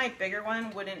worried that my bigger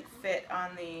one wouldn't fit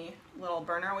on the little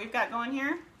burner we've got going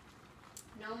here.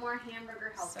 No more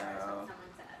hamburger helper, is what someone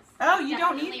says. Oh, you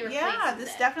don't need, yeah,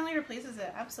 this definitely replaces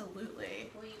it,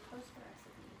 absolutely. Will you post the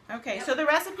recipe? Okay, Yep. so the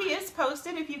recipe is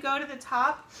posted. If you go to the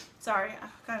top, sorry, oh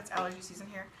God, it's allergy season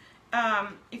here.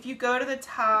 If you go to the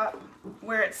top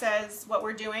where it says what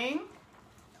we're doing,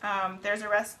 there's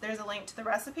a link to the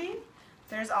recipe.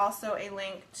 There's also a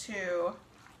link to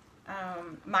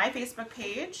my Facebook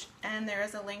page, and there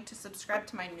is a link to subscribe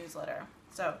to my newsletter.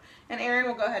 So, and Erin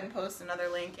will go ahead and post another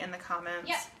link in the comments.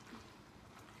 Yep.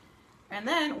 And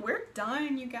then we're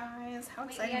done, you guys. How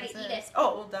exciting is eat this? it.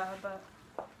 Oh, well, duh, but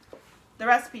the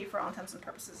recipe for all intents and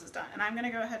purposes is done. And I'm going to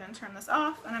go ahead and turn this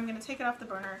off, and I'm going to take it off the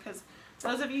burner because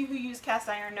those of you who use cast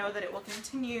iron know that it will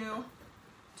continue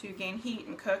to gain heat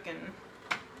and cook and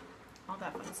all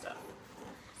that fun stuff.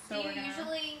 So Do you we're gonna...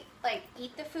 usually like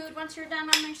eat the food once you're done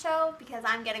on my show? Because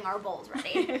I'm getting our bowls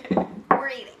ready. We're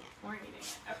eating it. We're eating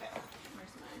it. Okay.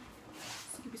 Where's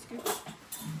my scoopy scoop?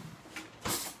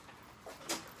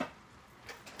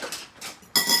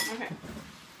 Okay.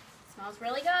 Smells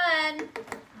really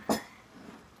good.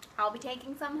 I'll be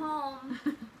taking some home.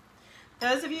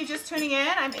 Those of you just tuning in,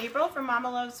 I'm April from Mama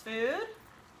Loves Food.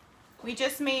 We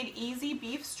just made easy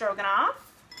beef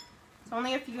stroganoff. It's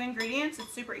only a few ingredients.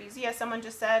 It's super easy. As someone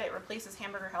just said, it replaces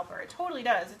hamburger helper. It totally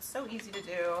does. It's so easy to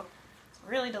do. It's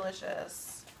really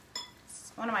delicious.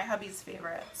 It's one of my hubby's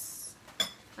favorites.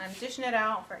 I'm dishing it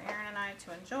out for Erin and I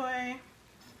to enjoy.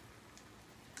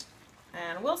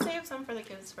 And we'll save some for the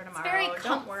kids for tomorrow. It's very Don't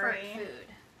comfort worry. food.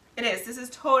 It is. This is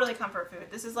totally comfort food.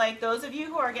 This is like those of you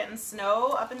who are getting snow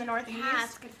up in the Northeast. Yeah,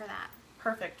 it's good for that.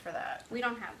 Perfect for that. We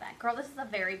don't have that. Girl, this is a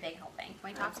very big helping. Can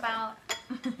we talk about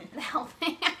the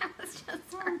helping? It's just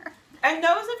for... And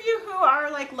those of you who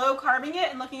are like low carbing it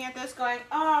and looking at this going,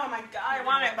 oh my god, I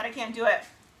want it, but I can't do it.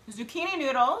 Zucchini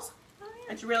noodles. Oh,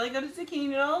 yeah. It's really good with zucchini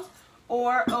noodles.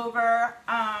 Or over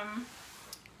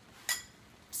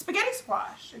spaghetti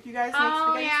squash, if you guys make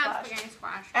spaghetti squash. Spaghetti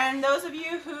squash. And those of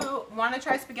you who want to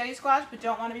try spaghetti squash but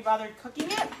don't want to be bothered cooking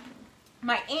it,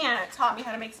 my aunt taught me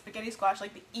how to make spaghetti squash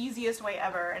like the easiest way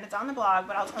ever, and it's on the blog,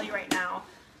 but I'll tell you right now.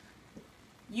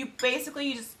 You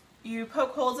basically you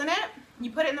poke holes in it,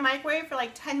 you put it in the microwave for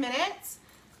like 10 minutes,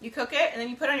 you cook it, and then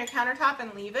you put it on your countertop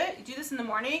and leave it. You do this in the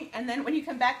morning, and then when you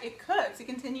come back, it cooks. It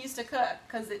continues to cook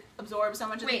because it absorbs so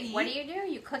much of the heat. Wait, what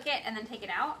do? You cook it and then take it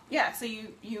out? Yeah, so you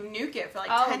nuke it for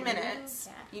like 10 minutes.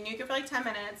 Nuke it. You nuke it for like 10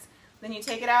 minutes. Then you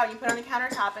take it out, you put it on the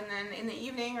countertop, and then in the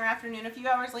evening or afternoon, a few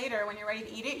hours later, when you're ready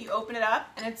to eat it, you open it up,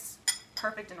 and it's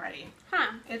perfect and ready.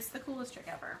 Huh. It's the coolest trick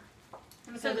ever.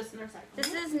 I'm So this in a second.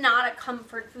 This is not a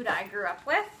comfort food I grew up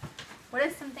with. What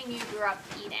is something you grew up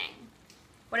eating?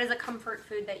 What is a comfort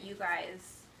food that you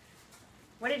guys...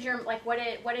 What did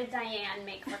Diane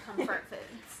make for comfort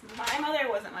foods? My mother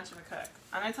wasn't much of a cook.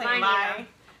 I'm going to tell you,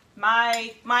 Mine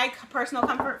my personal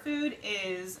comfort food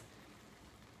is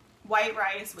white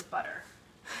rice with butter.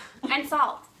 And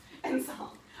salt. And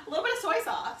salt. A little bit of soy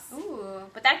sauce. Ooh,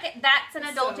 but that's an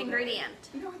It's adult so good. ingredient.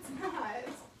 No, it's not.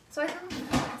 Soy sauce?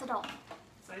 That's adult.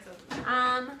 Soy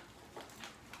sauce.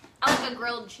 I like a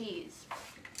grilled cheese.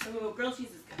 Ooh, grilled cheese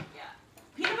is good, yeah.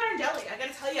 Peanut butter and jelly. I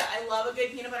gotta tell you, I love a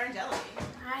good peanut butter and jelly.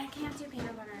 I can't do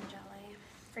peanut butter and jelly.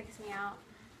 Freaks me out.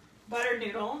 Buttered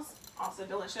noodles, also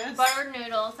delicious. Buttered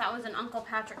noodles. That was an Uncle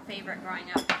Patrick favorite growing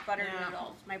up. Buttered Yeah.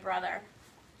 noodles. My brother.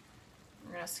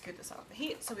 We're gonna scoot this off the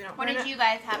heat so we don't What burn did it. you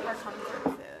guys have for comfort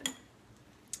food?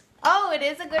 Oh, it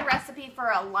is a good recipe for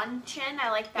a luncheon. I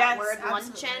like that Yes, word, absolutely.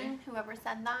 luncheon. Whoever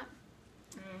said that.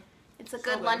 Mm. It's a So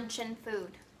good good. luncheon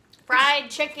food. Fried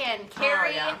chicken.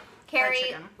 Carrie, yeah. Carrie, Fried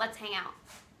chicken. let's hang out.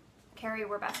 Carrie,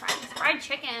 we're best friends. Fried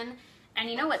chicken. And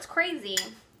you know what's crazy?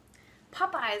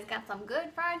 Popeyes got some good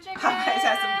fried chicken. Popeyes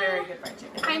has some very good fried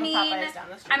chicken. I mean, Popeyes down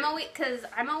the street.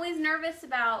 I'm always nervous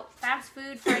about fast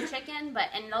food fried chicken, but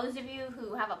and those of you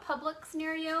who have a Publix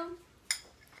near you,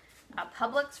 a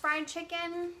Publix fried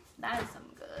chicken, that is some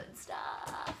good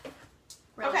stuff.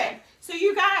 Really Okay, good. so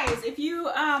you guys, if you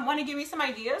want to give me some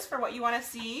ideas for what you want to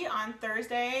see on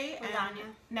Thursday and Lasagna.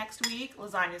 next week,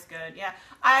 lasagna's good. Yeah,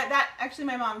 actually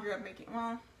my mom grew up making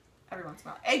every once in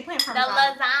a while eggplant The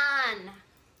parmesan. lasagne.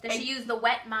 Does Egg- she use the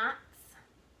wet mozz?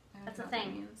 I don't That's know a what that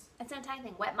thing. means. It's an Italian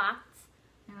thing. Wet mozz.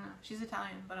 I don't know. She's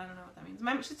Italian, but I don't know what that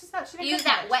means. She's just not. She didn't You use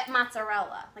cook that much. wet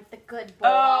mozzarella, like the good bowl.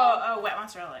 Oh, wet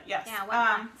mozzarella. Yes. Yeah, wet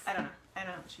mozz. I don't know. I don't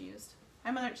know what she used. My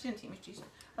mother, she didn't teach me.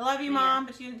 I love you, Yeah. Mom,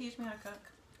 but she didn't teach me how to cook.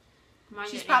 Mine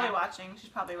She's didn't probably either. watching. She's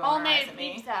probably rolling her eyes Homemade at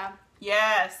me. pizza.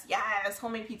 Yes, yes.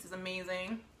 Homemade pizza's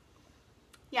amazing.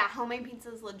 Yeah, homemade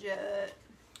pizza's legit.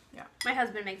 Yeah. My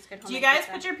husband makes good homemade Do you guys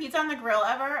pizza. put your pizza on the grill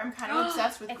ever? I'm kind of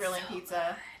obsessed with It's grilling so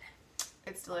pizza.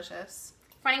 It's delicious.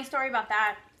 Funny story about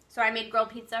that. So I made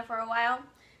grilled pizza for a while,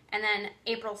 and then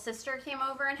April's sister came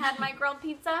over and had my grilled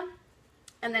pizza,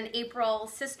 and then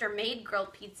April's sister made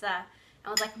grilled pizza,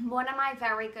 and was like, one of my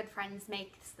very good friends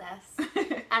makes this,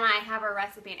 and I have a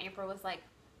recipe, and April was like,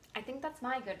 I think that's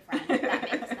my good friend that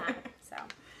makes that. So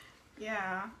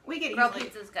Yeah, we get grilled easily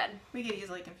pizza's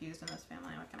good. confused in this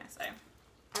family. What can I say?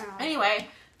 I don't know. Anyway,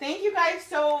 thank you guys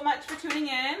so much for tuning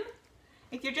in.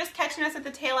 If you're just catching us at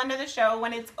the tail end of the show,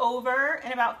 when it's over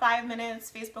in about 5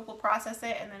 minutes, Facebook will process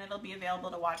it and then it'll be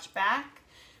available to watch back.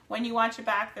 When you watch it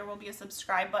back, there will be a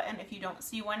subscribe button if you don't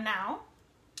see one now.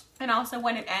 And also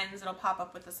when it ends, it'll pop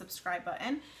up with the subscribe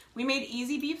button. We made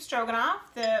easy beef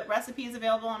stroganoff. The recipe is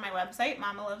available on my website,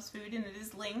 Mama Loves Food, and it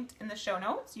is linked in the show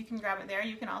notes. You can grab it there.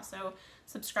 You can also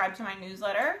subscribe to my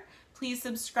newsletter. Please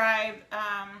subscribe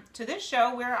to this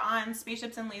show. We're on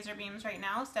Spaceships and Laser Beams right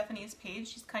now, Stephanie's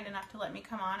page. She's kind enough to let me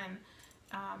come on and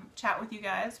chat with you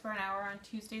guys for an hour on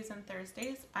Tuesdays and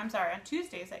Thursdays. I'm sorry, on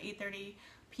Tuesdays at 8:30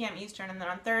 p.m. Eastern, and then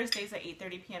on Thursdays at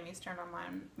 8:30 p.m. Eastern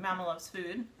on Mama Loves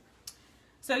Food.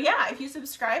 So yeah, if you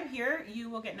subscribe here, you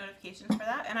will get notifications for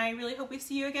that, and I really hope we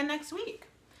see you again next week.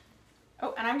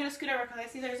 Oh, and I'm going to scoot over because I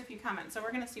see there's a few comments, so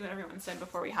we're going to see what everyone said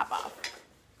before we hop off.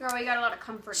 Girl, we got a lot of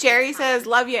comfort. Sherry says,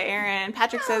 love you, Erin.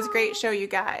 Patrick says, great show, you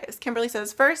guys. Kimberly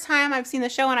says, first time I've seen the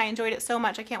show and I enjoyed it so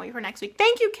much. I can't wait for next week.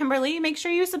 Thank you, Kimberly. Make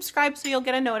sure you subscribe so you'll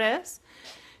get a notice.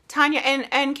 Tanya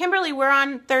and Kimberly, we're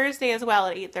on Thursday as well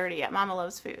at 8:30 at Mama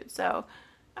Loves Food. So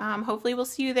hopefully we'll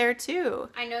see you there too.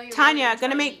 I know you're Tanya, really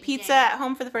gonna make pizza at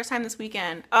home for the first time this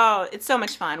weekend. Oh, it's so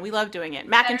much fun. We love doing it.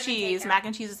 Mac and cheese. Mac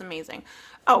and cheese is amazing.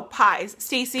 Oh, pies.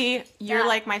 Stacy, you're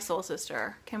like my soul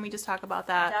sister. Can we just talk about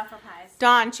that? Duh for pies.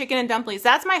 Dawn, chicken and dumplings.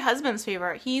 That's my husband's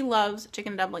favorite. He loves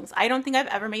chicken and dumplings. I don't think I've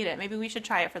ever made it. Maybe we should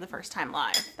try it for the first time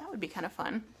live. That would be kind of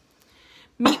fun.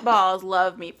 Meatballs.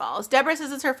 Love meatballs. Deborah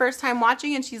says it's her first time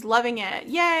watching and she's loving it.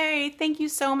 Yay. Thank you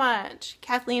so much.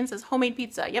 Kathleen says homemade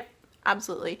pizza. Yep,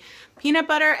 absolutely. Peanut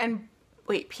butter and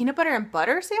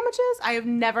butter sandwiches? I have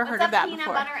never heard of that before.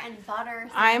 Peanut butter and butter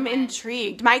sandwich? I'm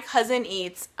intrigued. My cousin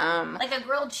eats like a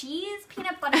grilled cheese?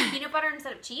 Peanut butter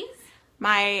instead of cheese?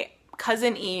 My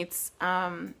cousin eats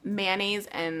mayonnaise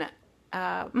and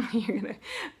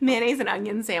mayonnaise and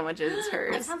onion sandwiches.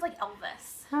 Hers. That sounds like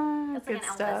Elvis. That's like an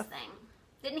Elvis thing.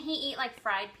 Didn't he eat like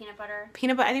fried peanut butter? I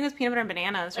think it was peanut butter and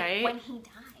bananas, like right? When he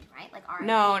died, right? Like R.I.P.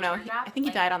 No. I think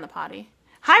he died on the potty.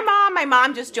 Hi, Mom. My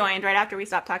mom just joined right after we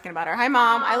stopped talking about her. Hi,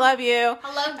 Mom. I love you.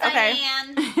 Hello,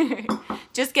 Diane. Okay.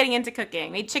 Just getting into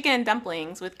cooking. Made chicken and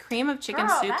dumplings with cream of chicken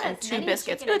soup and 2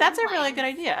 biscuits. Ooh, that's a really good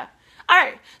idea. All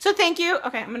right. So thank you.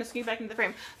 Okay, I'm going to scoot back into the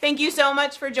frame. Thank you so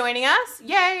much for joining us.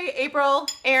 Yay, April,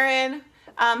 Erin.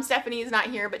 Stephanie is not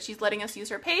here, but she's letting us use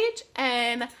her page.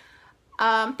 And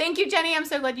thank you, Jenny. I'm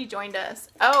so glad you joined us.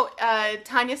 Oh,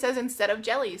 Tanya says instead of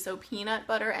jelly, so peanut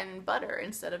butter and butter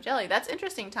instead of jelly. That's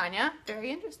interesting, Tanya.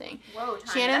 Very interesting. Whoa,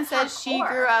 Tanya, Shannon says hardcore. she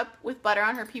grew up with butter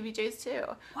on her PBJs too.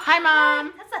 What? Hi,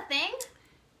 Mom. That's a thing?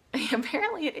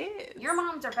 Apparently it is. Your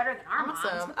moms are better than our moms.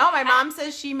 Oh, my mom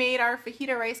says she made our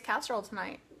fajita rice casserole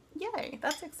tonight. Yay,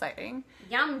 that's exciting.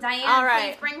 Yum, Diane. All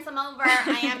right. Please bring some over.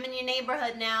 I am in your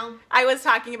neighborhood now. I was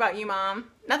talking about you, Mom.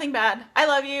 Nothing bad. I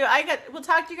love you. We'll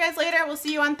talk to you guys later. We'll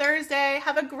see you on Thursday.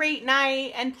 Have a great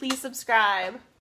night, and please subscribe.